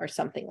output or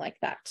something like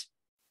that.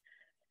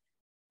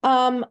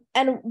 And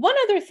one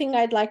other thing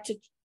I'd like to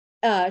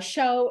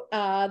show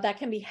that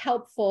can be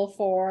helpful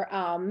for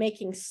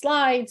making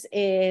slides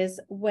is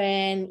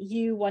when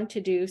you want to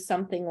do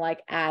something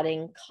like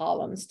adding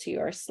columns to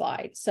your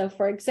slides. So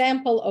for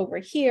example, over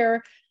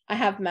here, I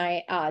have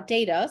my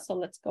data. So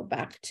let's go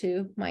back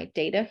to my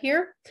data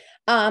here.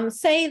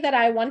 Say that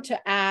I want to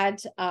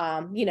add,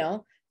 you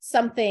know,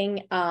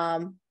 something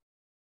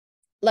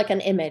like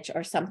an image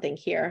or something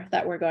here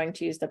that we're going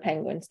to use the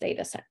penguins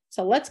data set.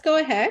 So let's go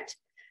ahead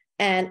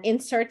and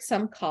insert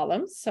some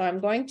columns. So I'm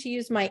going to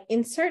use my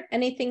insert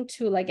anything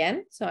tool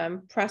again. So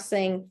I'm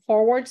pressing /,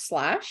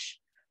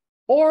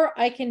 or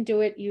I can do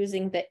it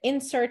using the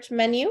insert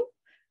menu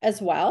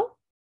as well.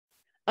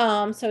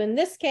 So in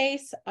this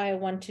case, I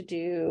want to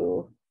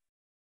do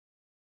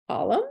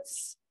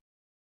columns.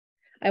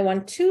 I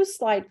want 2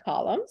 slide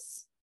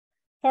columns.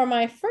 For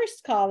my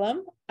first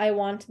column, I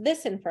want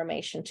this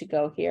information to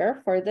go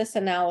here. For this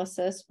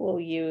analysis, we'll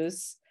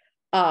use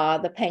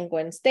the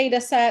penguins data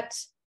set.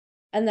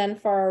 And then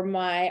for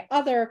my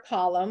other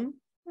column,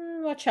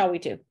 what shall we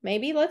do?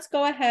 Maybe let's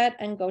go ahead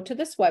and go to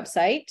this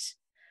website,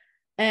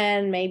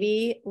 and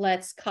maybe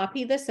let's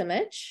copy this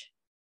image,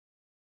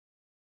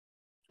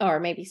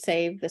 or maybe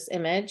save this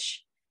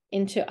image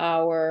into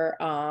our,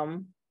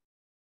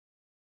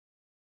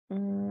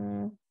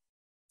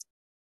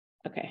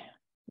 okay,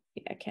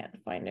 I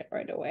can't find it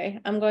right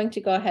away. I'm going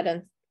to go ahead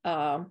and,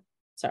 I'm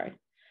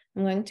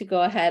going to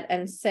go ahead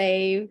and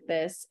save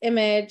this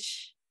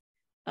image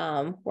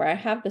where I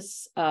have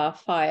this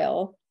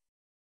file.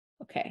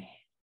 Okay,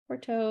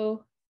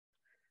 quarto.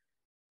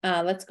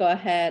 Let's go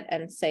ahead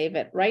and save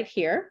it right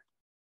here.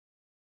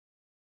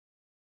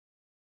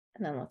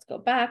 And then let's go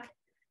back,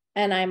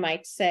 and I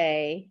might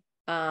say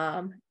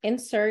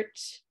insert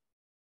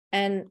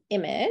an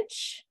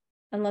image,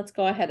 and let's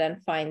go ahead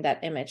and find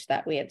that image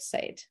that we had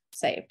saved,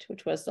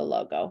 which was the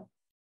logo.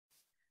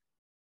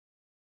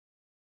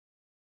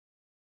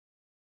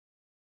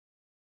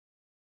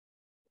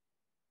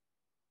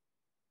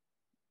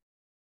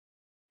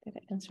 Did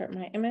it insert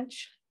my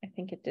image? I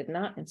think it did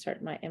not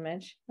insert my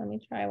image. Let me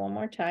try one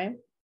more time.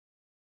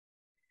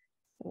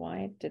 Why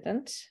it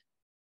didn't?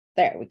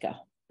 There we go.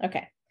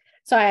 Okay.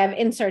 So I have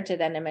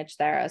inserted an image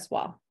there as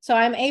well. So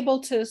I'm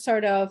able to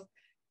sort of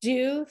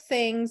do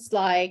things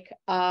like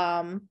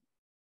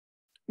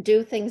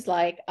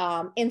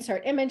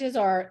insert images,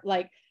 or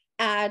like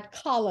add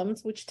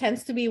columns, which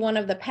tends to be one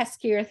of the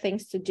peskier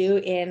things to do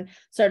in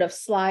sort of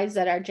slides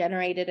that are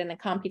generated in a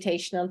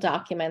computational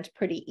document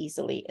pretty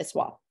easily as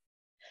well.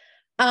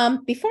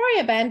 Before I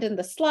abandon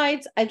the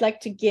slides, I'd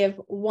like to give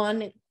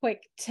one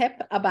quick tip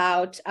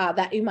about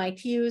that you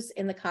might use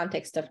in the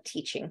context of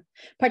teaching,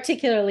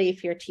 particularly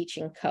if you're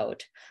teaching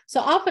code.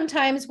 So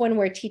oftentimes when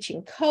we're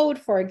teaching code,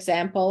 for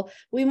example,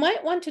 we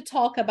might want to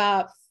talk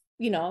about,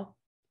 you know,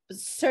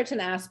 certain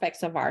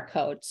aspects of our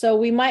code. So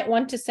we might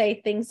want to say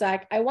things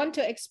like, I want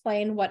to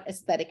explain what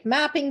aesthetic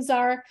mappings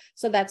are.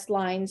 So that's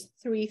lines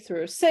 3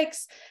 through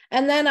 6.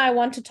 And then I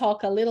want to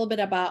talk a little bit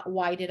about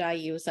why did I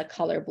use a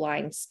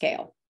colorblind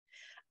scale.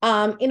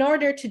 In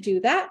order to do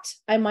that,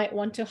 I might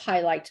want to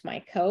highlight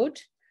my code.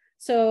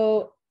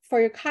 So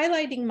for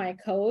highlighting my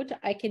code,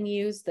 I can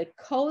use the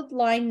code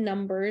line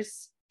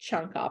numbers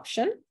chunk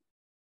option.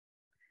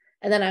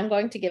 And then I'm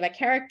going to give a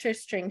character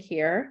string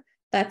here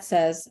that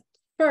says,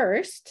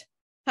 first,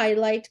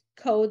 highlight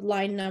code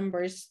line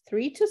numbers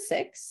 3 to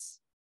 6,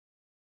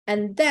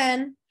 and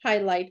then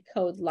highlight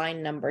code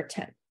line number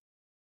 10.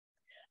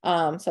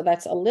 So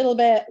that's a little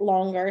bit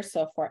longer.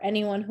 So for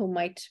anyone who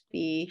might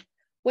be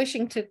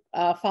wishing to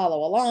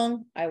follow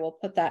along, I will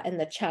put that in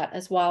the chat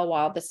as well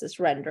while this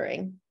is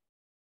rendering.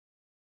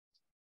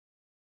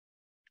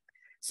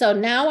 So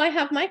now I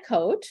have my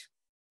code.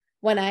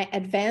 When I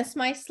advance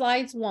my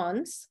slides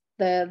once,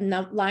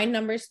 the line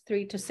numbers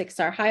 3 to 6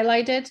 are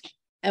highlighted.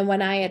 And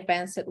when I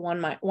advance it one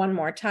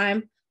more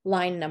time,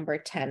 line number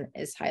 10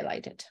 is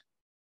highlighted.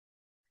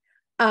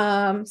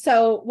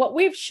 So what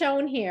we've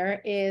shown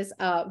here is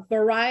a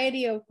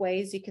variety of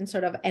ways you can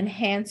sort of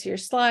enhance your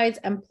slides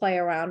and play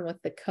around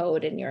with the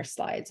code in your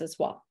slides as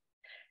well.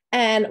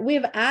 And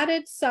we've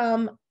added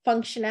some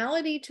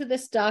functionality to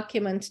this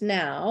document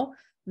now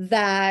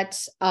that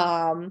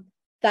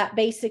that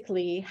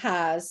basically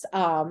has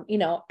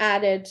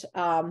added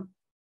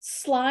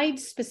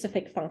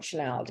slide-specific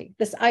functionality.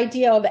 This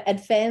idea of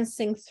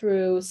advancing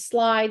through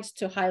slides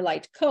to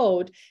highlight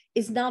code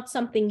is not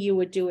something you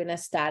would do in a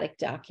static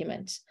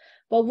document.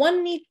 But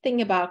one neat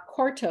thing about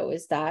Quarto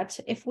is that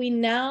if we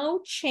now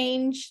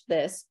change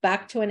this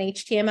back to an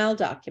HTML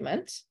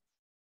document,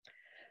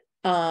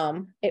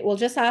 it will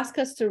just ask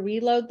us to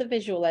reload the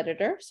visual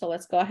editor. So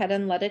let's go ahead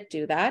and let it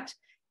do that.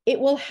 It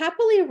will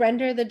happily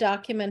render the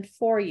document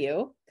for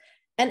you.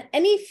 And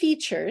any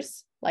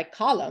features like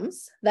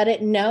columns that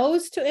it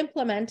knows to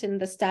implement in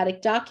the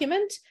static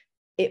document,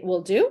 it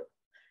will do.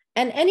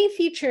 And any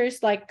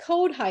features like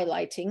code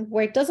highlighting,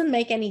 where it doesn't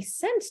make any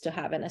sense to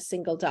have in a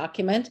single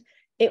document,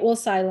 it will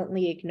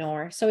silently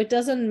ignore. So it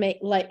doesn't make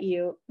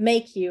you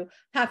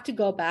have to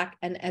go back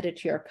and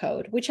edit your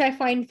code, which I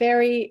find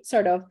very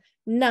sort of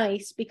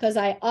nice, because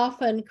I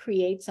often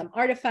create some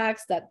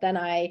artifacts that then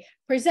I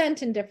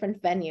present in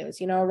different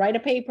venues, you know, write a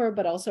paper,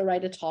 but also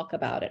write a talk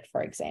about it,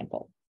 for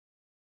example.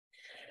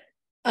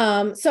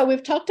 So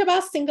we've talked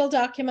about single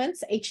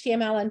documents,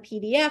 HTML and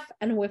PDF,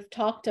 and we've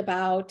talked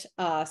about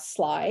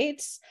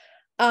slides.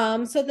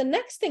 So the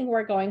next thing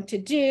we're going to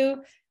do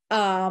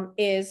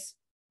is,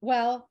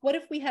 well, what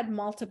if we had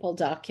multiple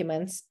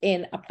documents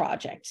in a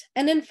project?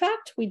 And in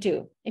fact, we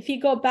do. If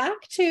you go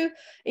back to,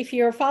 if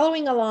you're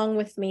following along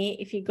with me,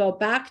 if you go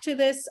back to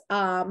this,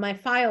 my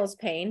files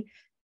pane,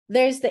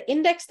 there's the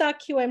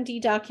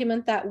index.qmd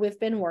document that we've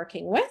been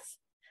working with.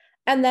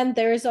 And then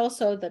there's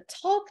also the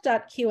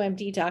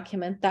talk.qmd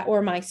document that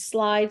were my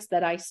slides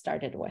that I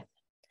started with.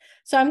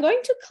 So I'm going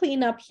to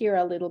clean up here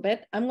a little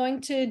bit. I'm going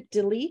to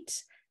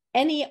delete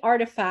any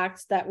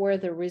artifacts that were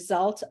the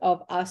result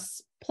of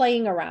us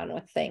playing around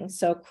with things.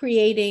 So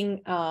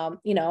creating,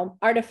 you know,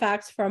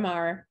 artifacts from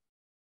our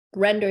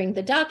rendering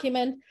the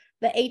document,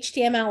 the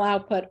HTML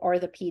output or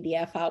the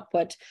PDF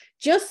output,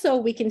 just so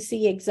we can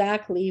see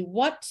exactly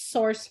what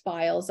source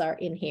files are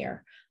in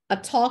here. A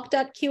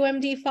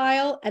talk.qmd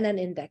file and an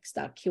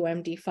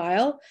index.qmd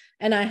file.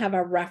 And I have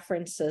a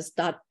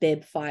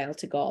references.bib file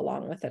to go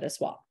along with it as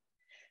well.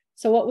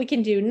 So what we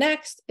can do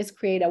next is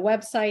create a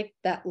website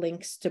that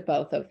links to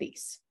both of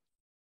these.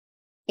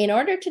 In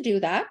order to do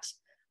that,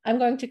 I'm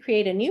going to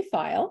create a new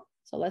file.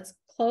 So let's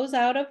close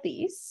out of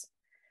these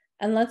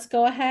and let's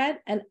go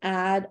ahead and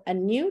add a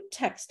new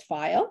text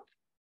file.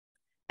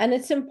 And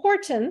it's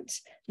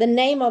important, the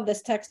name of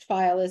this text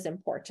file is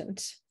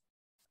important.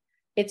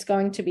 It's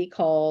going to be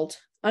called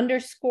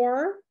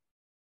 _quarto.yml.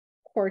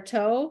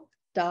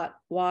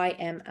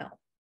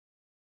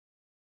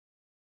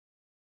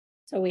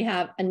 So we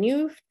have a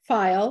new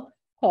file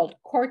called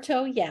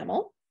quarto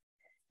YAML.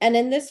 And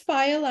in this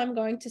file, I'm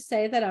going to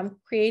say that I'm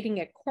creating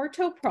a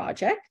quarto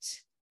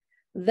project.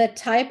 The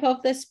type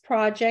of this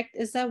project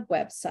is a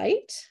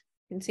website.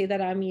 You can see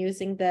that I'm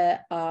using the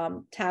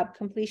tab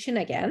completion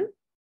again.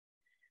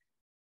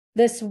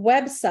 This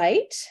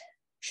website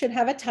should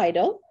have a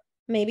title.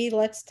 Maybe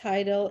let's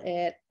title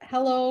it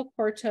Hello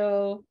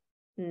Quarto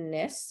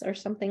Nis or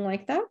something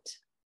like that.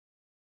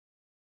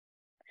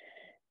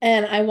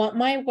 And I want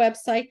my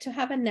website to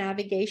have a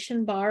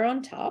navigation bar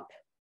on top.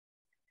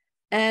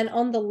 And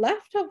on the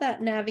left of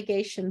that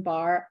navigation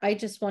bar, I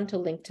just want to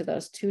link to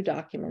those two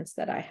documents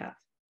that I have,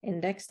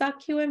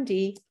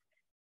 index.qmd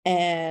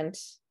and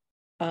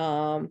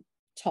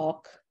talk.qmd.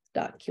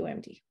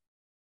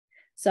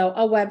 So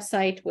a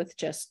website with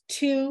just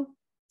two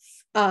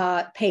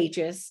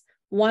pages.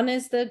 One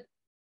is the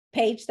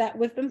page that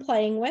we've been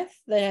playing with,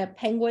 the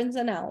penguins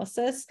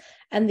analysis,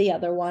 and the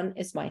other one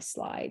is my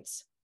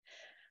slides.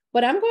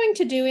 What I'm going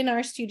to do in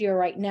RStudio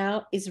right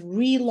now is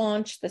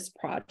relaunch this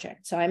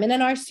project. So I'm in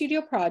an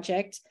RStudio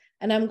project,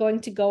 and I'm going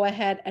to go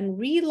ahead and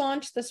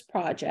relaunch this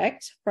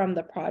project from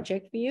the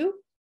project view.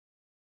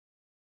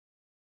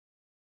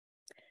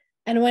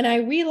 And when I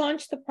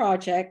relaunch the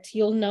project,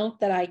 you'll note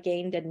that I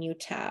gained a new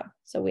tab.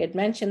 So we had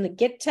mentioned the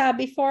Git tab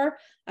before.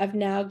 I've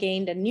now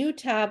gained a new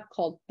tab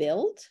called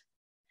Build.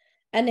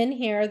 And in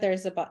here,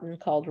 there's a button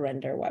called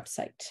Render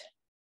Website.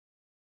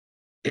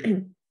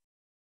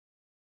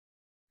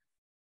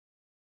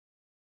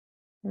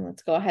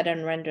 Let's go ahead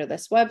and render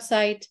this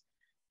website.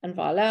 And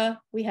voila,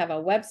 we have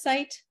a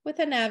website with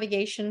a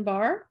navigation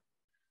bar.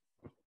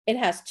 It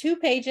has two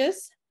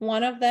pages.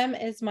 One of them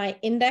is my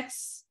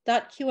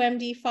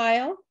index.qmd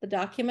file, the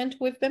document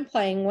we've been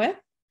playing with.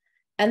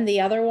 And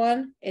the other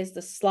one is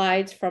the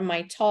slides from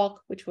my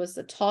talk, which was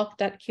the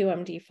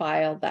talk.qmd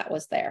file that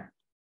was there.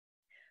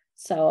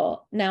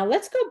 So now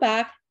let's go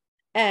back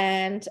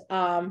and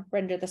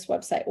render this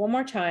website one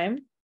more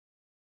time.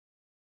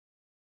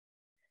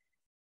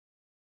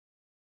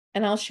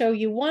 And I'll show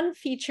you one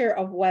feature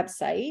of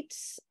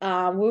websites.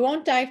 We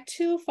won't dive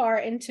too far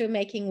into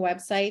making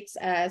websites,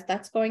 as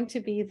that's going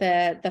to be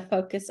the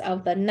focus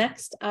of the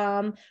next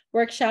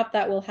workshop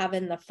that we'll have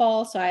in the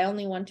fall. So I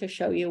only want to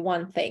show you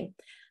one thing.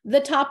 The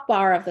top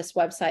bar of this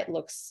website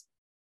looks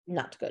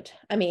not good.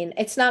 I mean,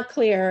 it's not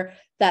clear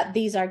that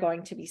these are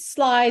going to be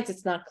slides.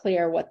 It's not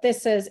clear what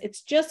this is.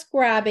 It's just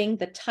grabbing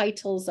the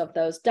titles of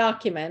those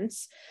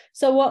documents.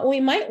 So what we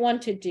might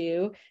want to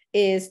do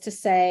is to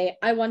say,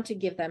 I want to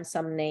give them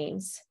some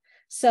names.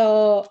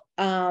 So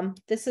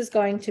this is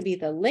going to be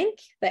the link,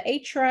 the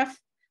href,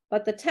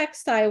 but the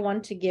text I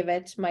want to give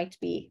it might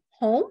be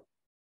home.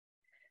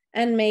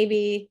 And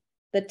maybe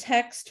the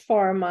text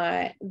for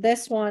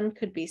this one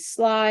could be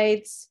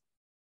slides.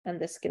 And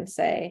this can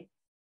say,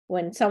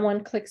 when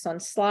someone clicks on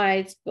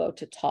slides, go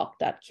to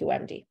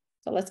talk.qmd.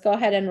 So let's go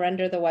ahead and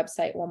render the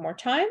website one more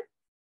time.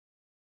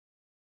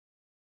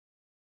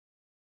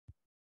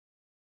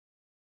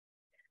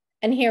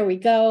 And here we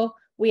go.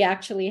 we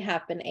actually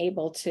have been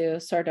able to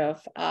sort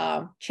of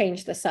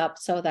change this up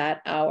so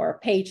that our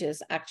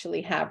pages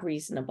actually have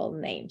reasonable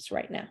names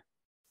right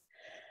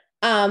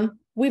now.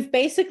 We've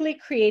basically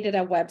created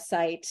a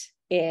website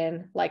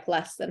in like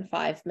less than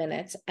 5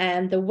 minutes.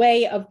 And the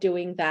way of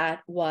doing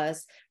that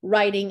was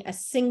writing a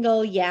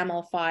single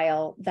YAML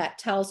file that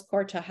tells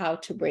Quarto how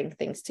to bring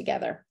things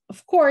together.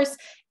 Of course,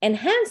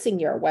 enhancing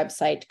your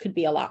website could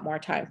be a lot more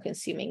time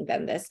consuming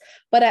than this,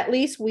 but at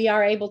least we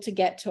are able to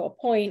get to a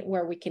point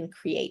where we can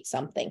create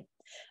something.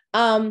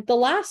 The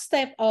last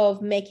step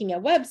of making a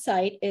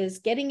website is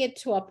getting it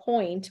to a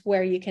point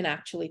where you can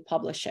actually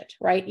publish it,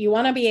 right? You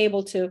want to be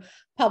able to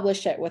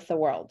publish it with the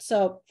world.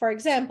 So for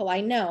example, I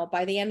know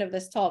by the end of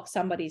this talk,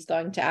 somebody's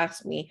going to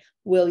ask me,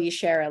 will you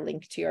share a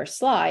link to your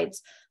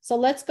slides? So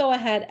let's go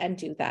ahead and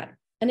do that.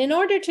 And in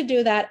order to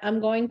do that, I'm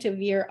going to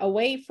veer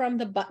away from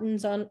the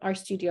buttons on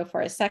RStudio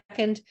for a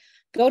second,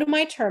 go to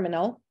my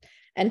terminal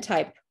and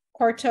type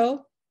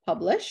Quarto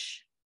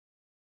publish.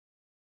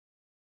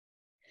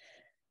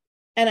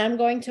 And I'm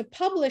going to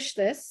publish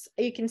this.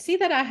 You can see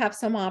that I have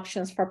some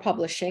options for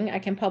publishing. I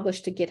can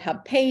publish to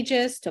GitHub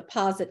Pages, to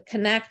Posit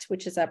Connect,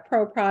 which is a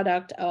pro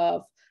product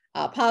of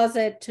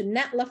Posit, to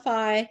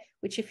Netlify,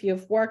 which if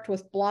you've worked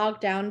with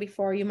Blogdown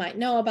before, you might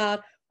know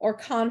about, or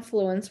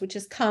Confluence, which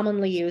is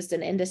commonly used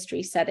in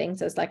industry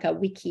settings as like a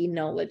wiki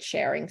knowledge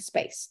sharing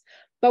space.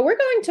 But we're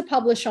going to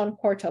publish on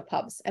Quarto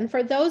Pubs. And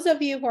for those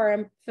of you who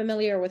are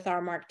familiar with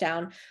our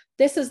Markdown,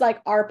 this is like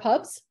our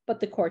Pubs, but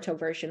the Quarto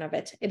version of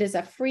it. It is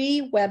a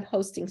free web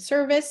hosting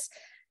service.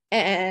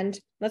 And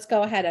let's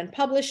go ahead and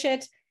publish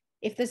it.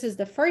 If this is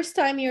the first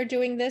time you're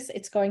doing this,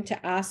 it's going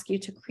to ask you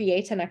to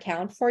create an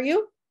account for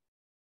you.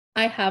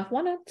 I have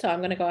one, so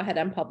I'm going to go ahead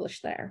and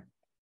publish there.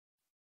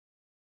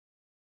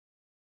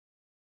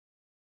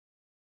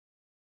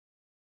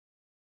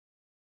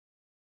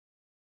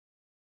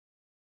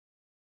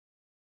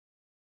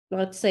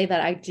 Let's say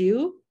that I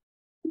do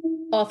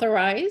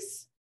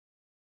authorize.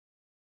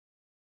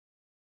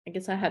 I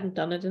guess I hadn't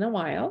done it in a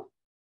while.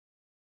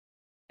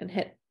 And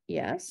hit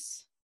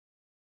yes.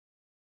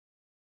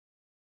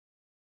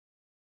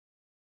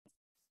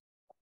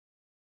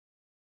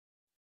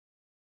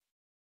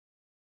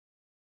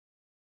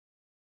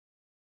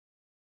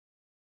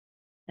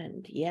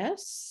 And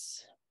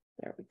yes,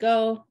 there we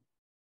go.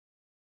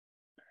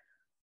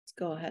 Let's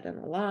go ahead and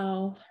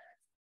allow.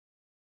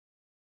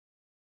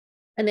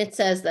 And it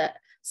says that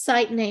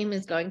site name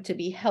is going to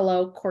be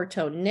Hello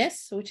Quarto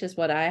NIS, which is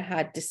what I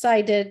had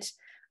decided.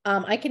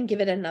 I can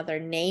give it another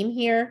name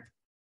here.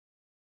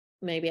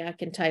 Maybe I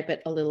can type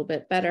it a little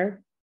bit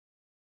better.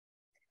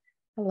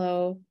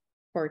 Hello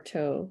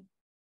Quarto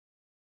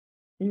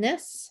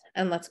NIS.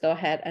 And let's go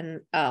ahead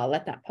and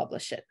let that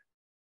publish it.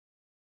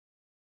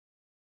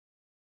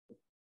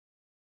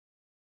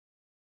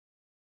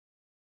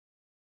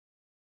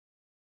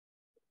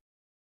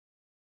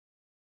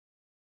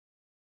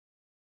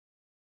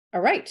 All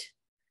right,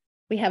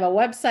 we have a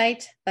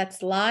website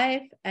that's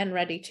live and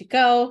ready to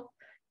go.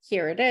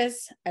 Here it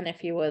is. And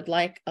if you would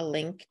like a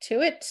link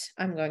to it,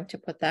 I'm going to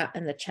put that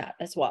in the chat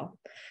as well.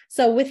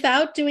 So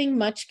without doing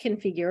much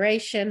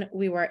configuration,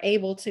 we were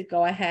able to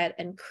go ahead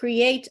and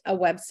create a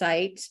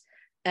website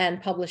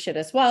and publish it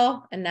as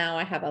well. And now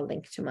I have a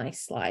link to my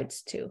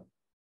slides too.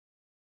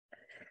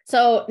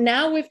 So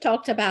now we've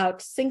talked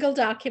about single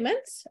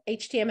documents,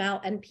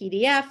 HTML and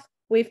PDF.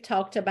 We've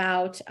talked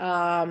about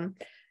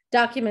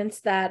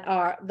documents that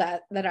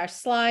are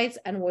slides,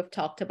 and we've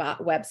talked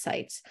about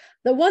websites.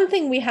 The one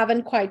thing we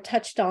haven't quite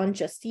touched on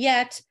just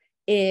yet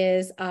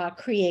is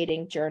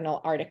creating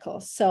journal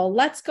articles. So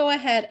let's go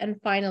ahead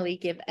and finally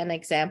give an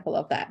example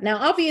of that. Now,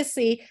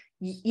 obviously,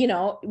 you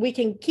know, we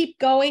can keep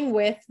going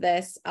with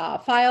this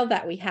file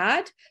that we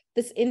had,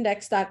 this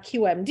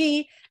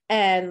index.qmd,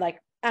 and like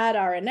add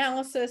our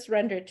analysis,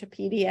 render it to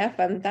PDF,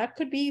 and that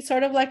could be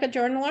sort of like a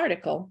journal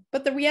article.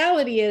 But the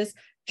reality is,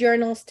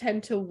 journals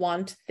tend to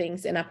want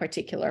things in a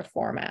particular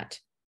format.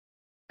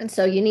 And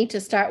so you need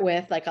to start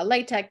with like a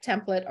LaTeX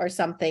template or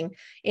something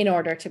in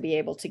order to be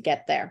able to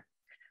get there.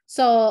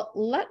 So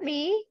let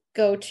me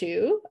go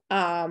to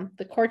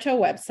the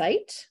Quarto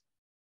website.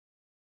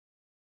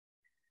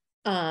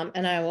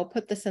 And I will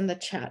put this in the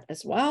chat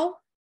as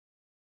well.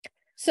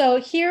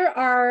 So here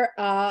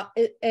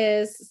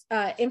is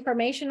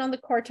information on the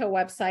Quarto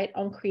website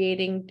on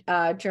creating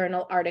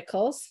journal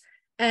articles.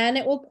 And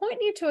it will point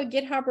you to a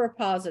GitHub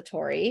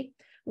repository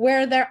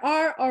where there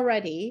are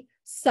already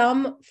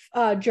some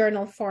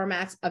journal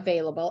formats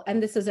available.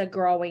 And this is a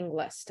growing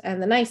list.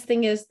 And the nice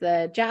thing is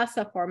the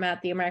JASA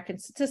format, the American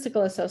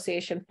Statistical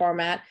Association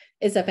format,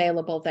 is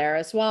available there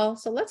as well.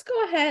 So let's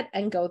go ahead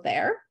and go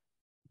there.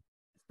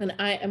 And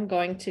I am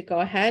going to go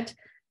ahead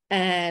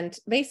and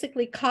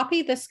basically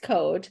copy this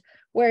code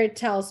where it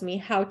tells me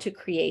how to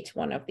create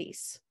one of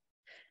these.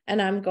 And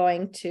I'm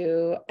going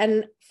to,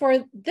 and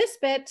for this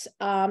bit,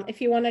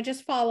 if you want to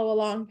just follow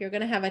along, you're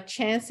going to have a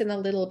chance in a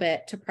little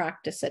bit to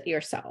practice it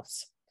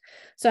yourselves.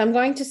 So I'm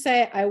going to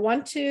say, I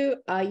want to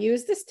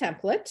use this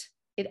template.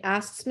 It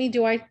asks me,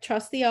 do I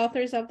trust the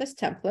authors of this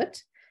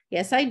template?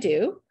 Yes, I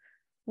do.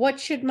 what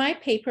should my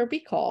paper be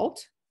called?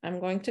 I'm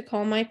going to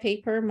call my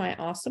paper my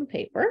awesome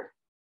paper.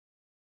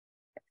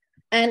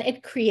 And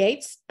it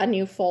creates a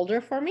new folder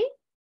for me.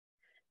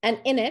 And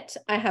in it,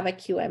 I have a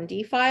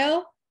QMD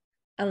file.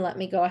 And let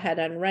me go ahead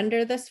and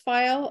render this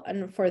file.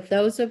 And for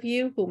those of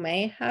you who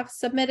may have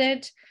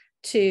submitted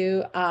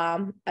to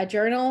a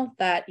journal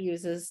that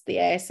uses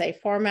the ASA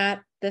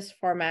format, this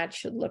format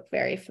should look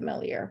very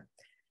familiar.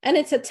 And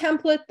it's a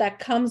template that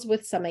comes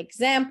with some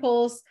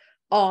examples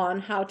on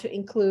how to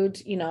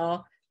include, you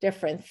know,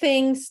 different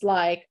things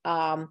like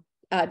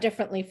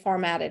differently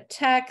formatted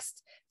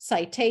text,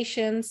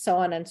 citations, so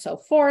on and so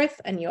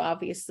forth. And you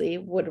obviously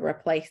would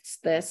replace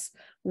this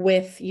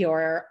with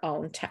your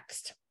own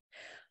text.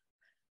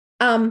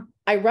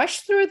 I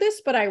rushed through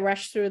this, but I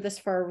rushed through this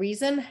for a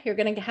reason. You're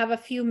going to have a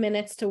few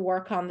minutes to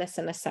work on this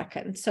in a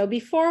second. So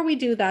before we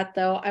do that,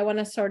 though, I want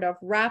to sort of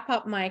wrap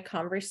up my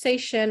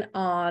conversation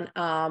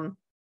on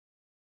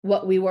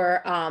what we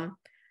were on,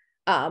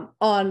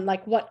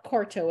 like what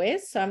quarto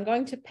is. So I'm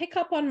going to pick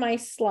up on my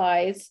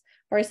slides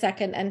for a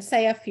second and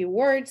say a few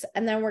words,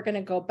 and then we're going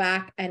to go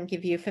back and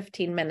give you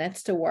 15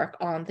 minutes to work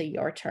on the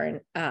Your Turn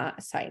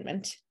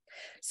assignment.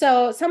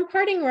 So some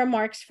parting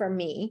remarks for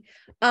me.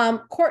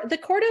 The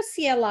Quarto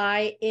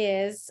CLI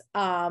is,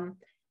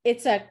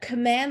 it's a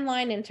command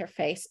line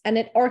interface, and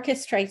it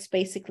orchestrates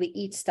basically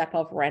each step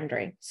of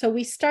rendering. So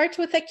we start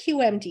with a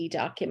QMD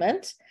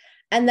document,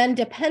 and then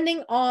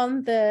depending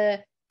on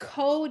the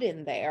code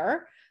in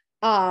there,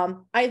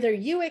 either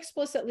you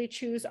explicitly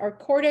choose or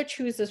Quarto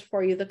chooses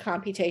for you the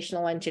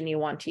computational engine you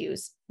want to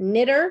use,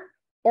 Knitter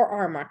or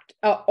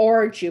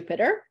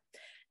Jupyter.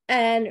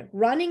 And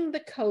running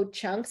the code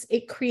chunks,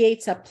 it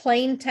creates a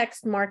plain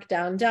text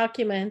markdown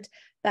document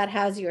that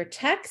has your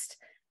text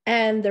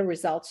and the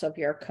results of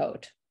your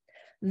code.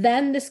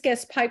 Then this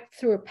gets piped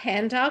through a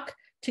Pandoc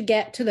to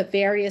get to the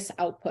various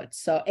outputs.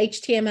 So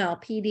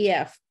HTML,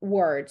 PDF,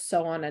 Word,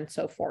 so on and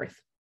so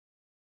forth.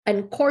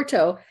 And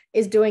Quarto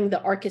is doing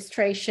the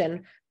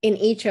orchestration in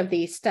each of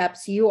these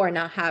steps. You are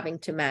not having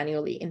to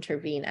manually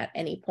intervene at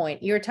any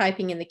point. You're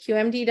typing in the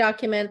QMD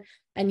document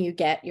and you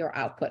get your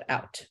output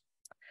out.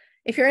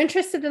 If you're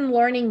interested in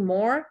learning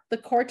more, the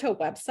Quarto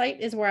website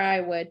is where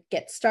I would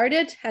get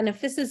started. And if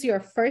this is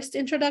your first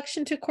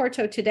introduction to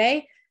Quarto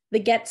today, the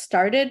Get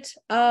Started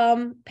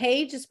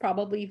page is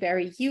probably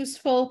very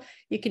useful.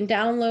 You can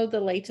download the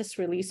latest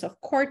release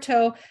of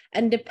Quarto,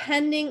 and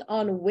depending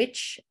on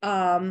which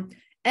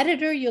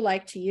editor you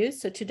like to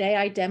use. So today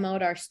I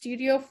demoed our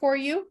Studio for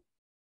you.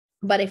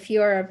 But if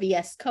you're a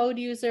VS Code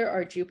user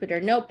or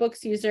Jupyter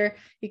Notebooks user,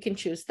 you can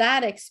choose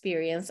that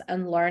experience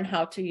and learn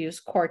how to use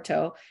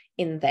Quarto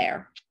in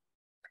there.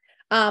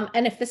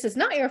 And if this is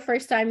not your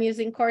first time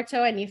using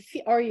Quarto and you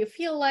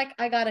feel like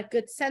I got a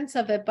good sense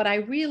of it, but I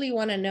really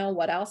want to know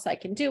what else I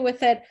can do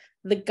with it,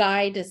 the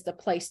guide is the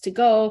place to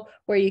go,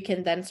 where you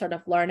can then sort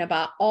of learn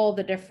about all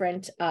the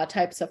different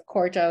types of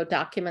Quarto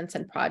documents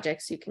and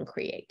projects you can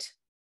create.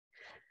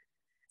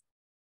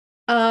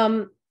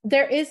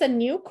 There is a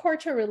new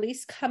Quarto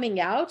release coming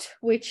out,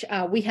 which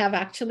we have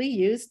actually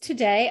used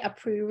today, a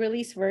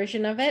pre-release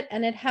version of it,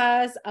 and it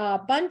has a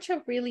bunch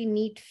of really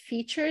neat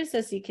features,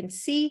 as you can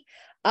see.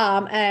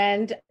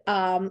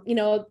 You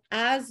know,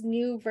 as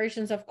new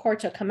versions of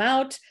Quarto come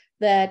out,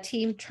 the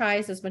team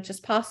tries as much as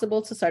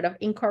possible to sort of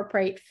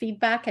incorporate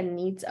feedback and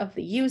needs of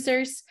the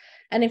users.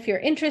 And if you're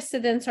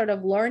interested in sort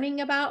of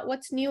learning about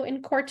what's new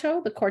in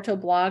Quarto, the Quarto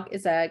blog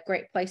is a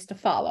great place to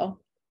follow.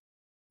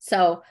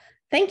 So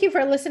thank you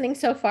for listening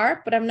so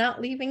far, but I'm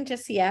not leaving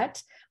just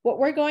yet. What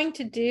we're going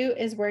to do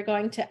is we're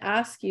going to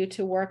ask you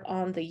to work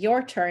on the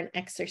Your Turn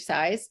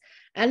exercise.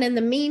 And in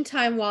the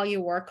meantime, while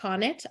you work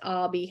on it,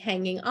 I'll be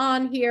hanging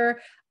on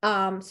here.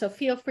 So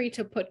feel free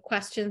to put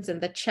questions in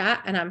the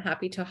chat and I'm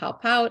happy to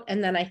help out.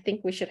 And then I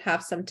think we should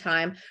have some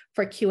time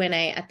for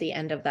Q&A at the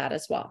end of that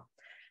as well.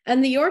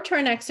 And the Your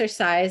Turn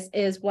exercise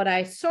is what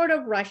I sort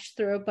of rushed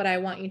through, but I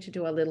want you to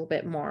do a little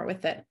bit more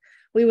with it.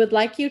 We would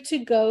like you to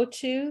go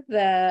to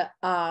the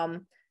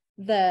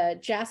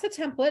JASA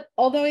template,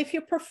 although if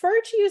you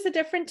prefer to use a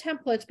different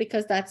template,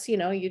 because that's, you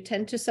know, you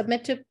tend to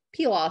submit to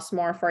PLOS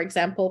more, for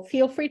example,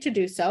 feel free to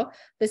do so.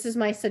 This is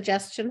my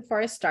suggestion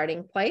for a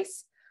starting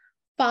place.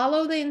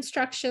 Follow the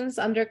instructions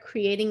under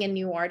creating a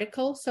new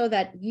article so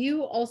that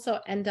you also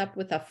end up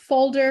with a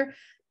folder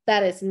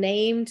that is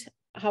named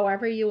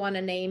however you want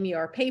to name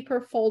your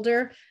paper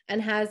folder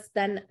and has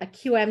then a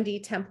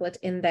QMD template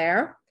in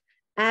there.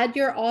 Add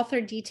your author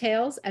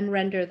details and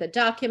render the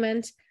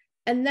document.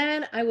 And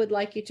then I would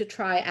like you to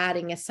try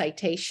adding a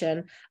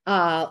citation,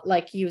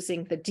 like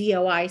using the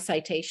DOI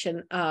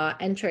citation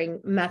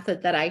entering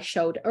method that I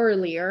showed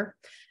earlier.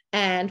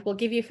 And we'll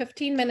give you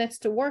 15 minutes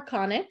to work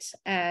on it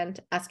and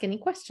ask any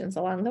questions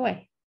along the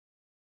way.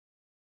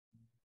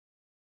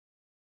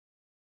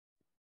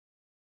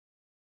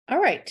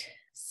 All right.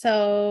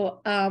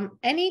 So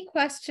any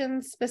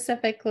questions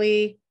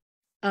specifically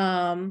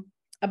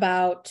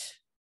about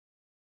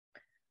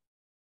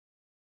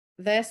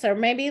this, or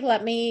maybe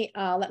let me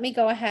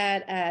go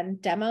ahead and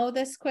demo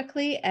this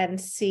quickly and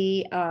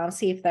see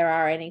if there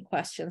are any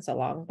questions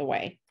along the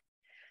way.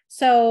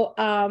 So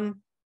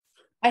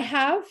I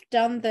have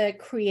done the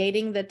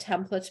creating the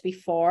template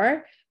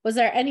before. Was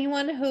there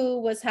anyone who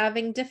was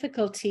having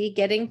difficulty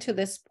getting to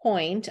this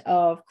point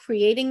of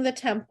creating the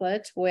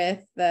template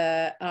with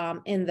the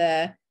in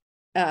the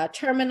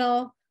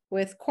terminal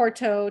with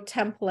Quarto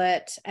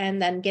template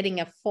and then getting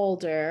a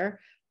folder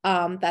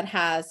that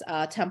has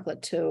a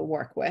template to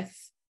work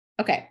with?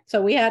 Okay, so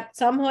we had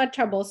some who had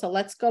trouble, so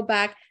let's go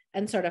back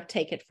and sort of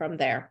take it from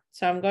there.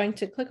 So I'm going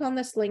to click on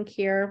this link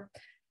here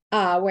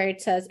where it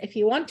says, if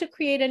you want to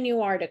create a new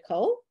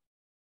article,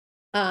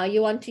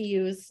 you want to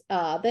use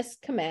this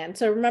command.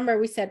 So remember,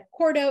 we said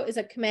Quarto is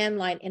a command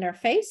line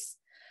interface,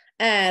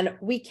 and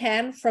we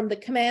can, from the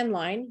command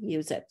line,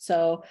 use it.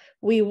 So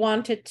we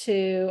wanted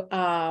to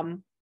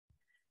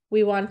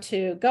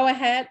go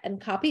ahead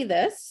and copy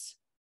this.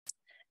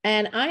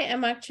 And I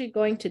am actually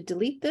going to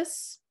delete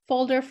this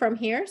folder from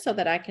here so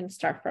that I can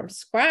start from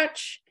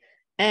scratch.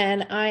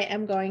 And I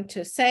am going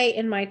to say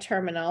in my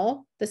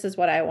terminal, this is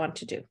what I want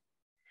to do.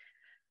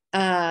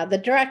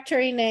 The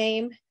directory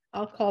name,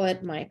 I'll call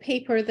it my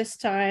paper this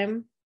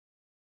time.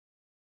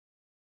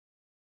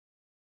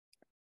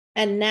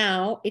 And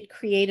now it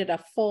created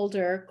a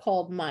folder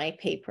called my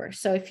paper.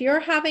 So if you're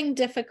having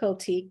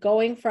difficulty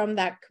going from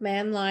that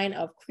command line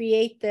of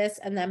create this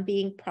and then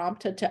being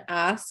prompted to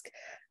ask,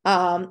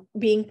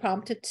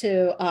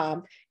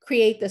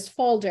 create this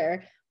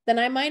folder, then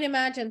I might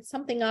imagine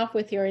something off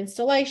with your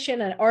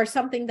installation or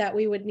something that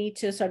we would need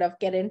to sort of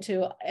get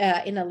into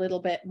in a little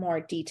bit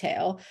more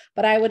detail.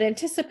 But I would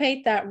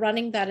anticipate that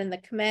running that in the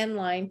command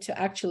line to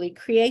actually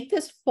create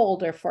this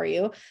folder for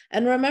you.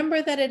 And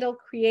remember that it'll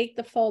create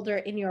the folder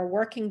in your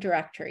working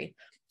directory.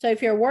 So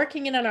if you're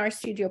working in an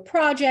RStudio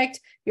project,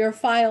 your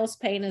files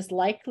pane is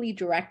likely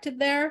directed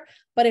there.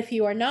 But if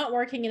you are not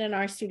working in an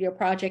RStudio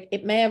project,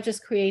 it may have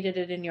just created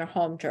it in your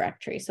home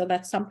directory. So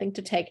that's something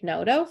to take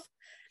note of.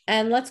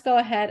 And let's go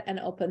ahead and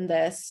open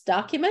this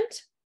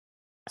document.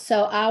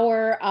 So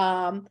our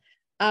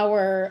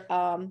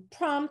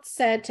prompt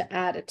said to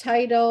add a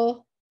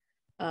title,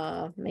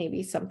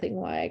 maybe something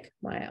like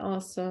 "My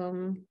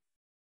Awesome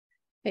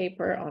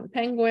Paper on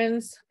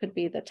Penguins" could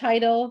be the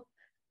title.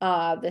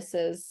 This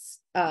is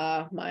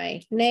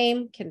my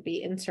name, can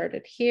be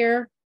inserted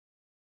here.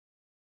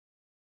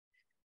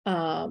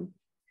 And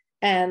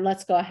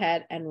let's go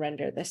ahead and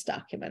render this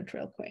document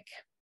real quick.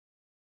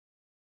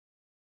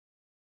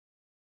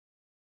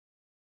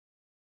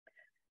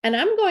 And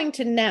I'm going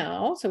to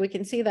now, so we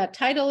can see that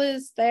title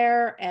is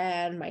there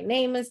and my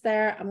name is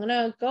there. I'm going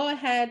to go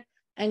ahead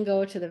and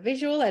go to the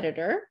visual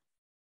editor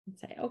and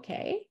say,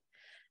 okay.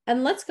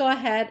 And let's go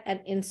ahead and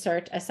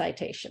insert a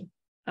citation.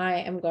 I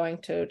am going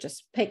to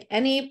just pick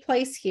any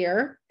place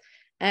here,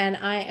 and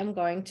I am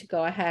going to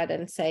go ahead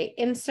and say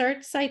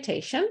insert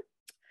citation.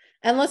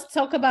 And let's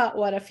talk about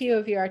what a few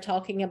of you are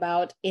talking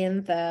about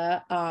in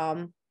the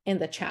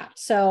chat.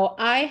 So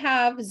I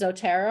have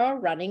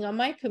Zotero running on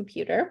my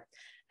computer.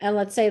 And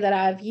let's say that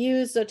I've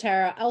used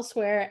Zotero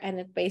elsewhere,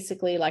 and it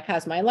basically like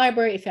has my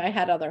library. If I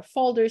had other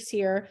folders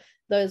here,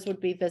 those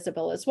would be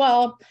visible as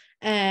well.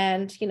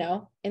 And, you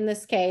know, in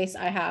this case,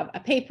 I have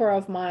a paper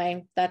of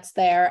mine that's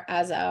there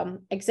as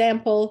an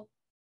example.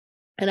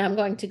 And I'm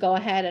going to go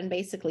ahead and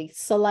basically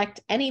select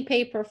any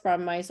paper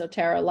from my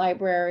Zotero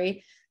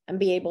library and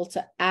be able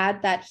to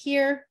add that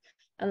here.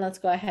 And let's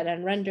go ahead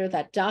and render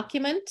that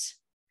document.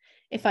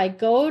 If I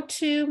go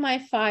to my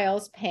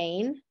files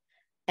pane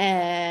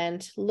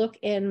and look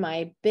in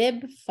my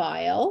bib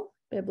file,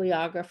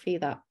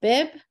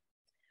 bibliography.bib,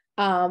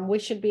 we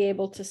should be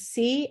able to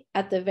see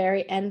at the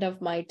very end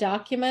of my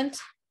document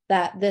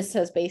that this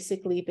has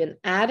basically been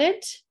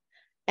added.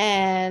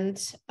 And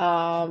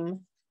oh,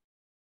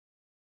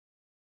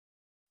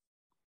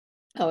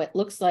 it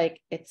looks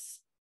like it's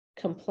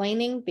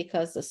complaining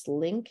because this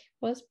link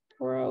was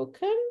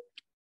broken.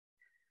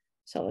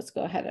 So let's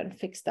go ahead and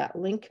fix that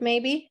link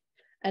maybe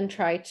and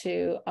try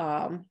to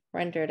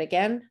render it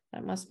again.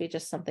 That must be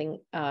just something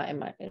in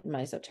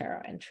my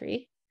Zotero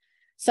entry.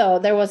 So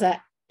there was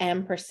a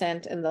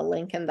ampersand in the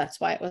link, and that's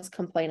why it was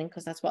complaining,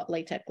 because that's what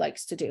LaTeX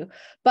likes to do.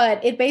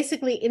 But it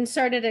basically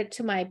inserted it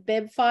to my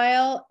bib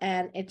file,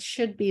 and it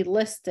should be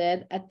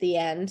listed at the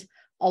end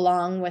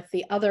along with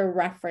the other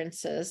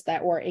references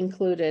that were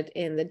included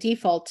in the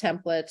default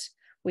template.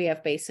 We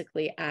have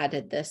basically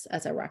added this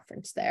as a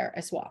reference there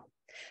as well.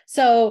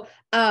 So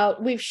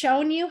we've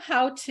shown you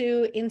how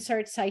to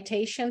insert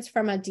citations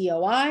from a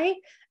DOI,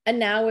 and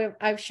now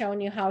I've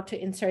shown you how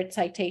to insert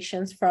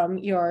citations from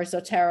your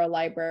Zotero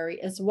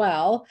library as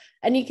well.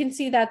 And you can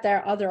see that there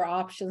are other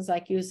options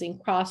like using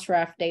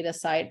Crossref,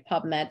 DataCite,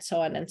 PubMed,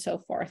 so on and so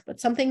forth.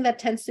 But something that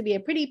tends to be a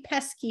pretty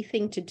pesky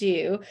thing to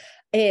do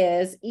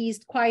is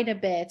eased quite a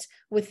bit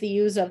with the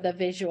use of the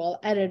visual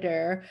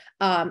editor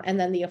and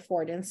then the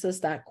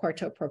affordances that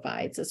Quarto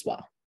provides as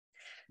well.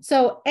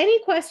 So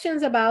any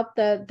questions about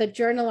the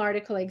journal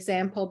article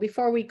example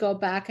before we go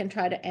back and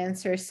try to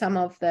answer some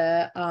of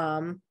the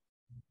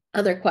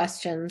other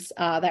questions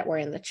that were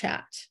in the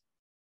chat?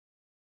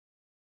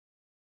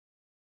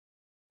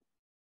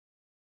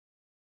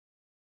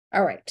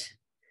 All right.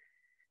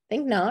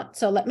 think not.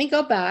 So let me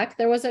go back.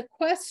 There was a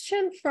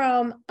question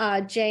from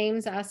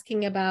James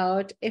asking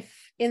about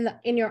if in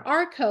your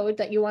R code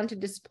that you want to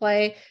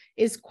display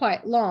is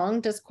quite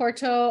long, does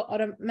Quarto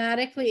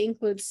automatically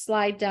include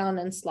slide down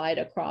and slide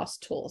across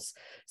tools?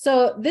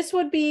 So this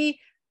would be,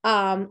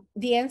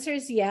 the answer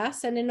is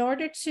yes. And in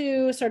order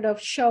to sort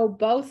of show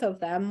both of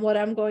them, what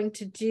I'm going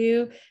to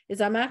do is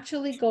I'm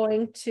actually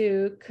going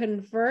to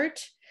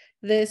convert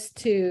this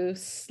to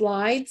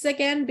slides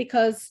again,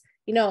 because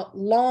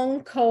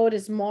long code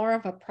is more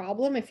of a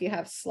problem if you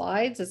have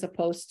slides as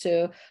opposed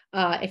to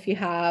if you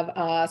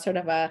have sort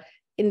of a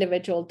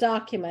individual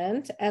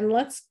document. And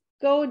let's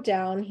go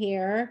down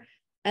here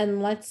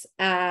and let's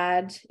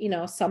add,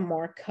 some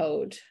more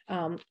code.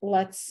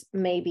 Let's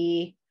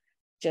maybe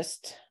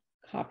just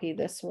copy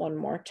this one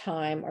more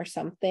time or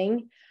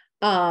something.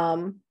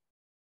 And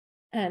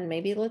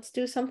maybe let's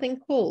do something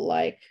cool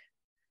like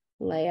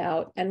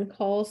layout and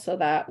call so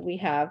that we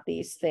have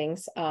these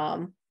things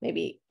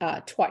maybe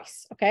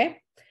twice. Okay.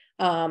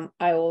 I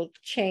will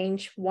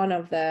change one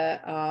of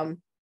the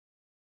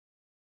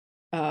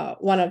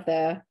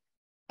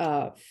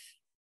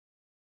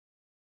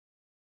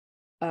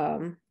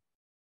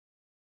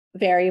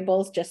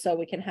variables just so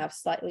we can have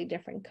slightly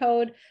different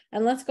code.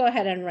 And let's go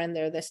ahead and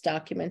render this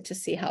document to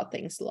see how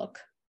things look.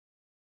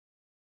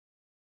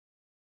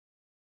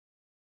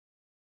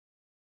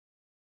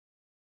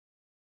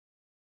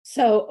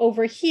 So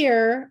over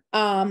here,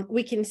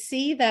 we can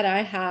see that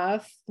I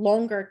have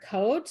longer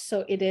code.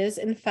 So it is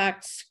in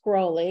fact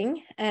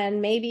scrolling,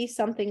 and maybe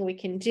something we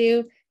can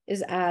do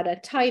is add a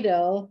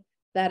title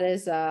that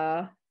is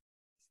a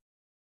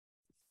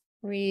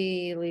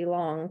really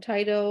long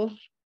title.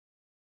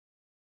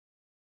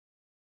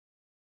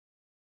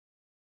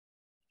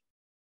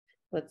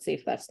 Let's see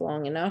if that's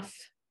long enough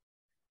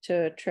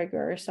to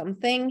trigger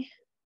something.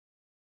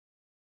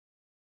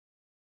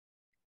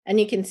 And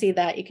you can see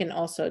that you can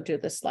also do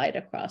the slide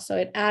across. So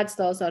it adds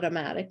those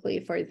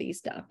automatically for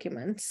these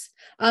documents.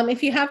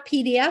 If you have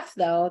PDF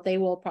though, they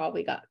will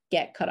probably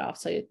get cut off.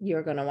 So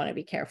you're going to want to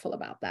be careful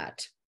about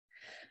that.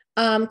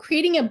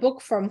 Creating a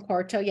book from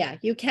Quarto. Yeah,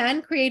 you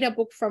can create a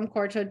book from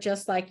Quarto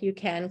just like you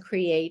can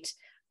create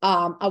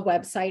a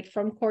website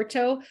from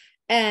Quarto.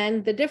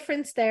 And the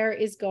difference there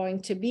is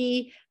going to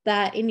be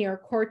that in your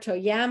Quarto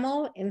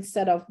YAML,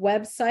 instead of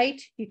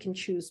website, you can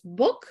choose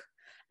book.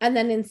 And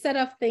then instead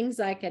of things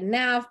like a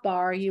nav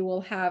bar, you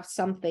will have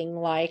something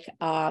like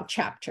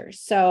chapters.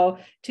 So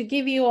to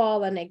give you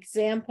all an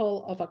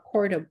example of a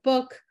Quarto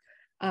book,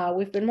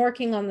 we've been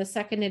working on the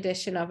second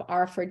edition of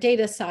R for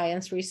Data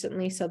Science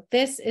recently. So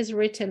this is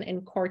written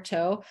in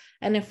Quarto.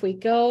 And if we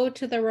go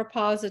to the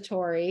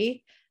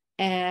repository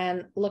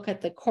and look at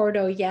the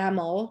Quarto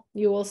YAML,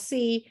 you will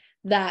see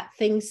that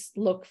things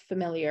look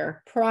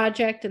familiar.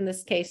 Project, in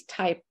this case,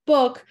 type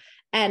book.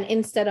 And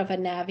instead of a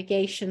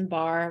navigation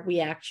bar, we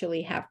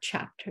actually have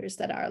chapters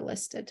that are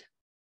listed.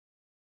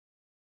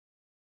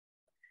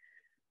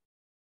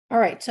 All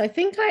right, so I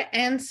think I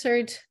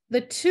answered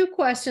the two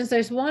questions.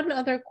 There's one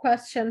other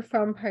question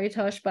from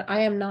Paritosh, but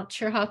I am not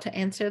sure how to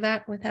answer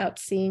that without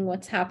seeing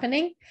what's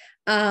happening.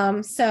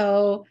 If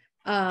there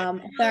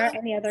are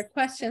any other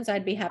questions,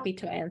 I'd be happy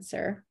to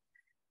answer.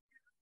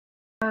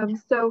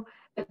 So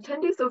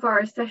attendees of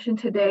our session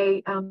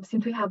today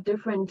seem to have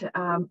different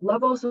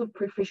levels of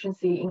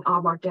proficiency in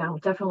R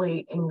Markdown,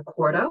 definitely in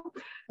Quarto.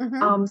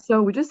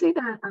 So would you say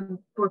that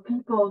for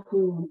people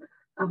who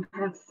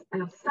have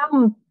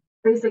some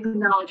basic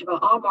knowledge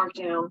about R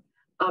Markdown,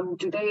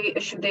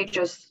 should they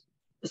just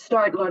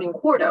start learning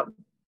Quarto?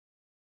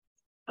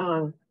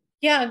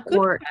 Yeah,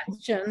 good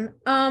question.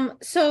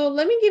 So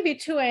let me give you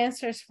two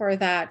answers for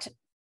that.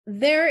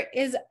 There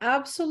is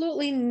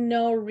absolutely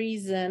no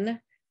reason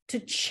to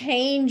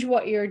change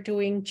what you're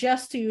doing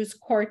just to use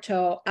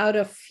Quarto out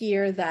of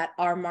fear that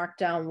R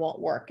Markdown won't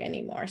work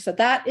anymore. So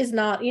that is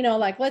not,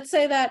 like let's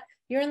say that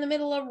you're in the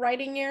middle of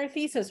writing your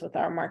thesis with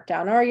R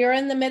Markdown, or you're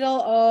in the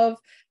middle of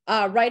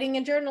writing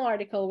a journal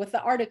article with the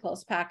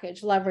articles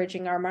package,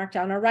 leveraging R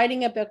Markdown, or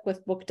writing a book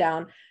with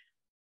Bookdown.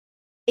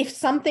 If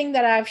something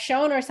that I've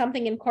shown or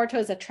something in Quarto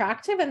is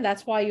attractive and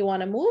that's why you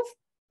want to move,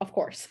 of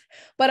course.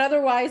 But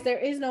otherwise,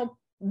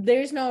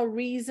 there's no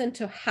reason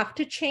to have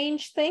to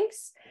change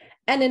things.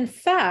 And in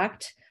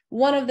fact,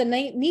 one of the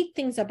neat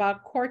things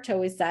about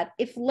Quarto is that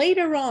if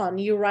later on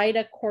you write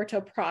a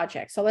Quarto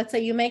project, so let's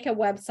say you make a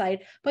website,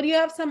 but you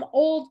have some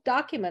old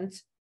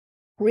documents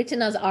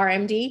written as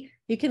RMD,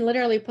 you can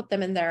literally put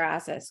them in there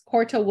as is.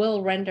 Quarto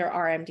will render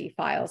RMD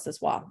files as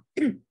well.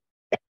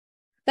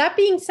 That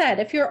being said,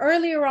 if you're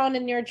earlier on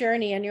in your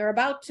journey and you're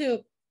about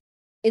to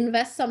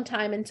invest some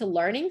time into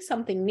learning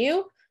something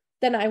new,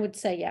 then I would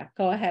say, yeah,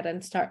 go ahead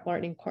and start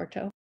learning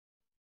Quarto.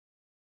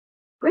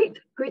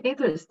 Great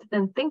answers,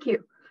 and thank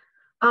you.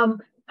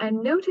 I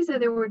noticed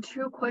that there were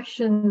two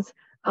questions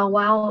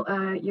while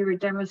you were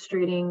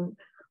demonstrating.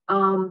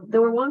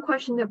 There were one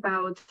question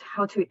about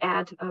how to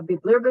add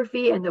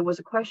bibliography, and there was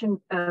a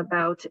question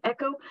about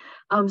echo.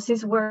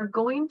 Since we're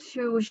going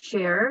to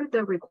share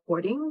the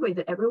recording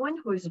with everyone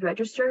who is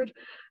registered,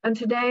 and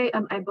today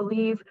I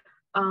believe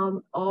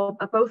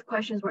both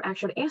questions were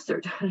actually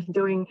answered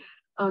during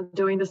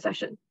the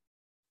session.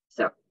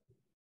 So.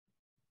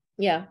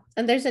 Yeah,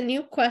 and there's a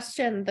new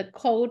question, the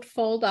code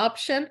fold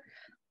option.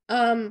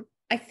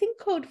 I think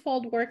code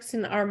fold works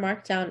in R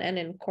Markdown and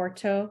in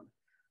Quarto,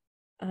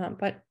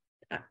 but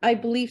I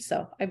believe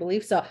so. I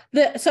believe so.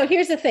 So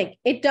here's the thing.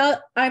 It does.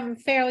 I'm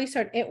fairly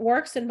certain it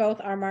works in both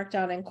R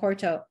Markdown and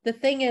Quarto. The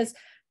thing is,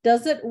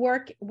 does it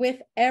work with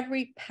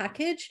every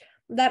package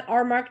that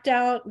R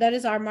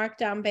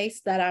Markdown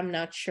based? That I'm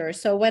not sure.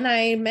 So when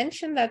I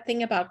mentioned that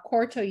thing about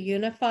Quarto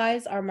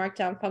unifies R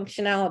Markdown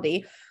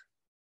functionality,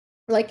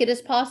 like it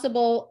is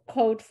possible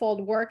code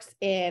fold works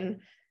in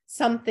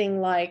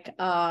something like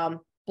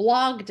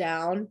blog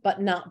down,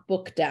 but not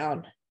book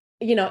down.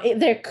 You know,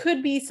 there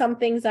could be some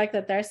things like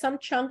that. There are some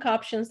chunk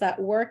options that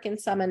work in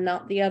some and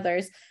not the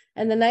others.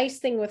 And the nice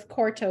thing with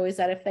Quarto is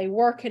that if they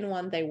work in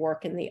one, they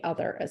work in the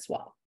other as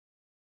well.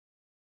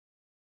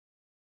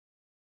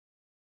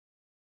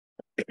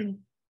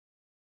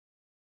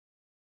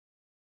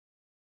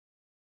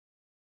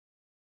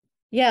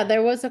 Yeah,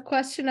 there was a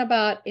question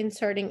about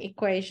inserting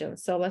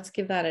equations. So let's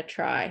give that a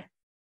try.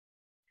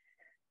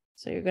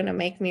 So you're going to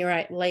make me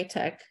write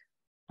LaTeX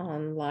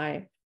on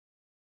live.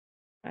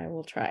 I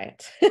will try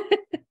it.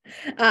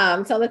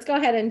 So let's go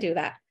ahead and do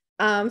that.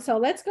 So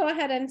let's go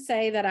ahead and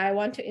say that I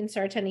want to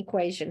insert an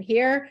equation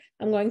here.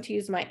 I'm going to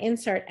use my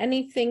insert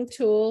anything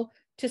tool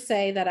to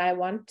say that I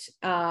want,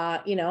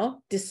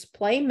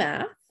 display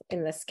math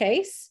in this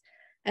case.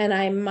 And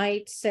I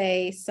might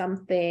say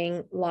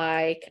something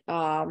like,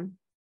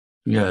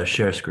 yeah,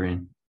 share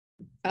screen.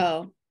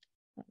 Oh,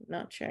 I'm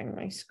not sharing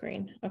my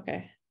screen.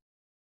 Okay.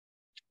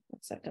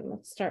 1 second.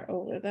 Let's start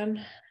over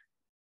then.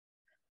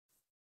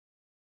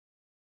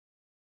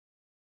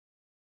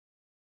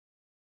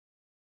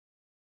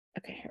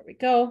 Okay, here we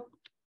go.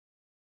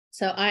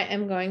 So I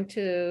am going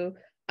to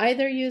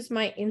either use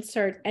my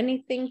insert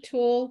anything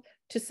tool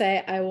to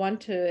say I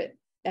want to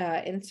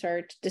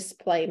insert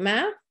display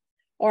math,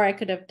 or I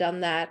could have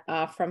done that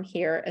from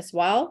here as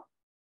well.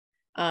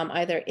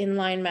 Either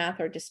inline math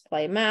or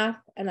display math.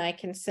 And I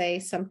can say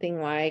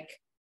something like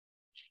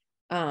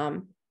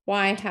y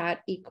hat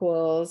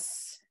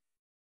equals,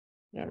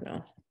 I don't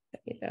know,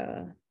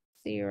 beta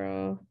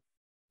 0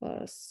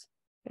 plus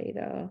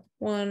beta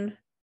 1.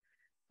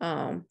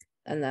 And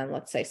then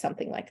let's say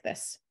something like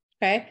this.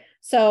 Okay,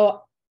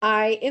 so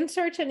I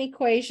insert an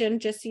equation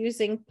just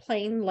using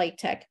plain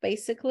LaTeX,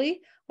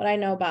 basically, what I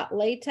know about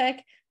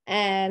LaTeX.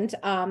 And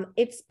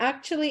it's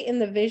actually in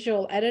the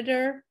visual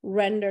editor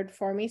rendered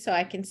for me, so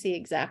I can see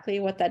exactly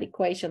what that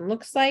equation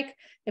looks like.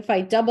 If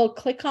I double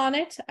click on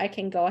it, I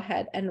can go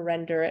ahead and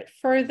render it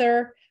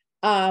further.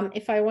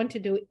 If I want to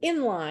do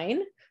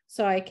inline,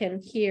 so I can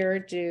here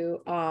do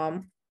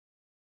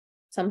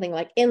something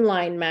like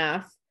inline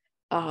math,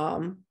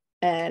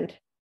 and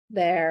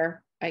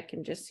there I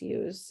can just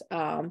use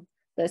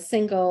the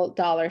single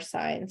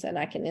 $signs, and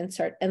I can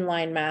insert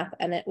inline math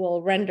and it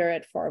will render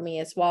it for me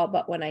as well.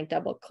 But when I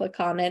double click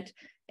on it,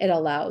 it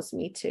allows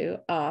me to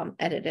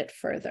edit it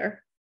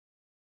further.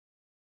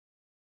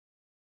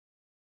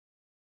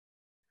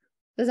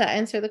 Does that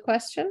answer the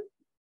question?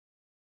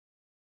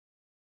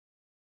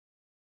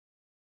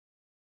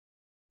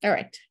 All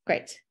right,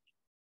 great.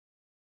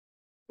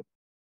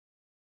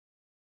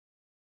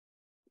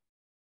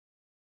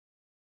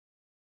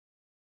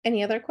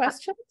 Any other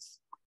questions?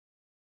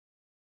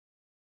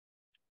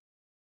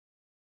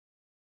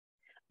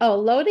 Oh,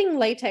 loading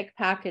LaTeX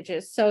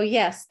packages. So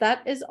yes,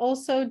 that is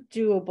also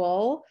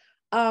doable.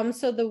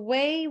 So the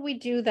way we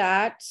do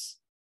that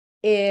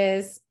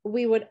is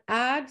we would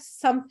add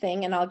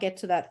something, and I'll get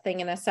to that thing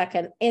in a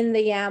second, in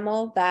the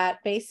YAML that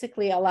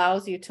basically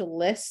allows you to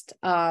list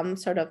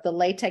sort of the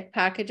LaTeX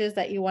packages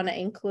that you want to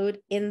include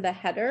in the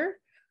header.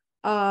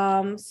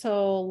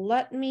 So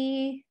let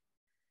me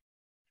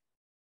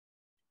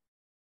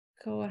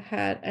go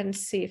ahead and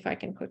see if I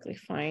can quickly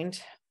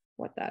find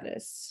what that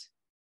is.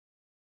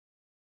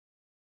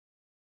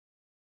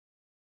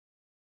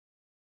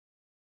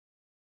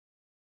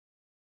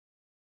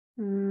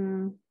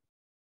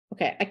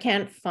 Okay, I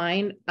can't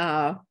find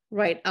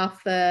right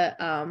off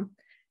the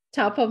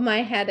top of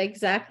my head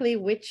exactly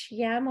which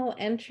YAML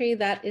entry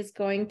that is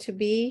going to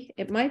be.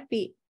 It might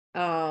be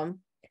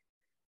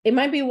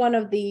one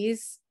of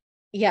these.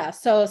 Yeah,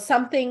 so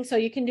something, so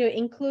you can do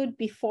include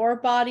before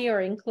body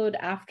or include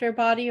after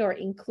body or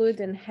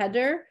include in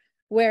header,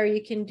 where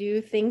you can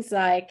do things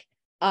like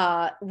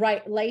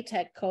write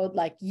LaTeX code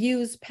like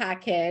use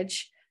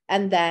package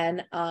and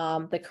then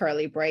the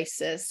curly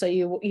braces. So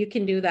you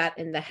can do that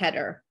in the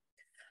header.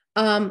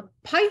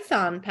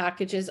 Python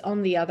packages,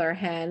 on the other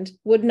hand,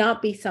 would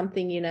not be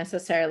something you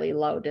necessarily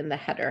load in the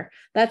header.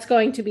 That's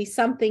going to be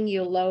something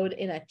you load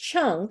in a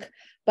chunk,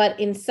 but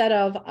instead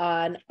of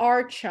an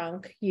R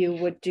chunk, you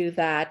would do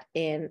that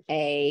in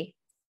a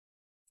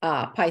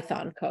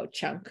Python code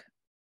chunk.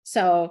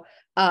 So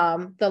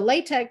the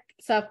LaTeX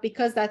stuff,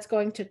 because that's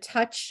going to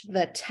touch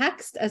the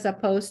text as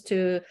opposed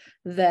to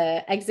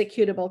the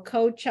executable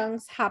code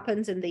chunks,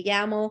 happens in the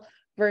YAML.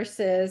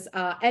 versus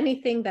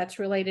anything that's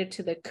related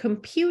to the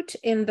compute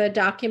in the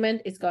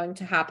document is going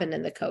to happen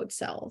in the code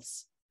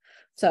cells.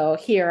 So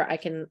here I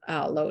can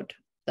load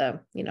the,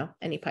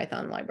 any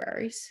Python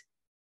libraries.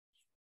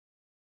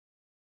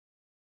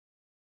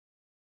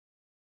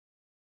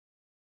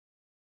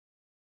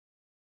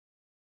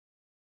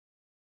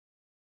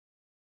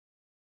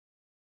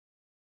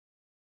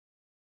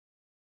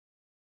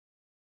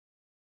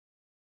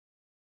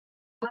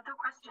 Other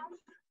questions?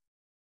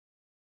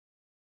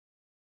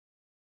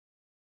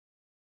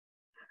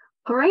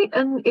 All right,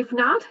 and if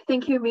not,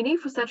 thank you, Minnie,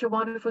 for such a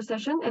wonderful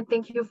session, and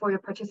thank you for your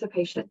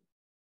participation.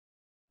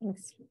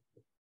 Thanks.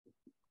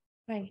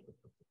 Bye.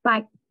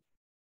 Bye.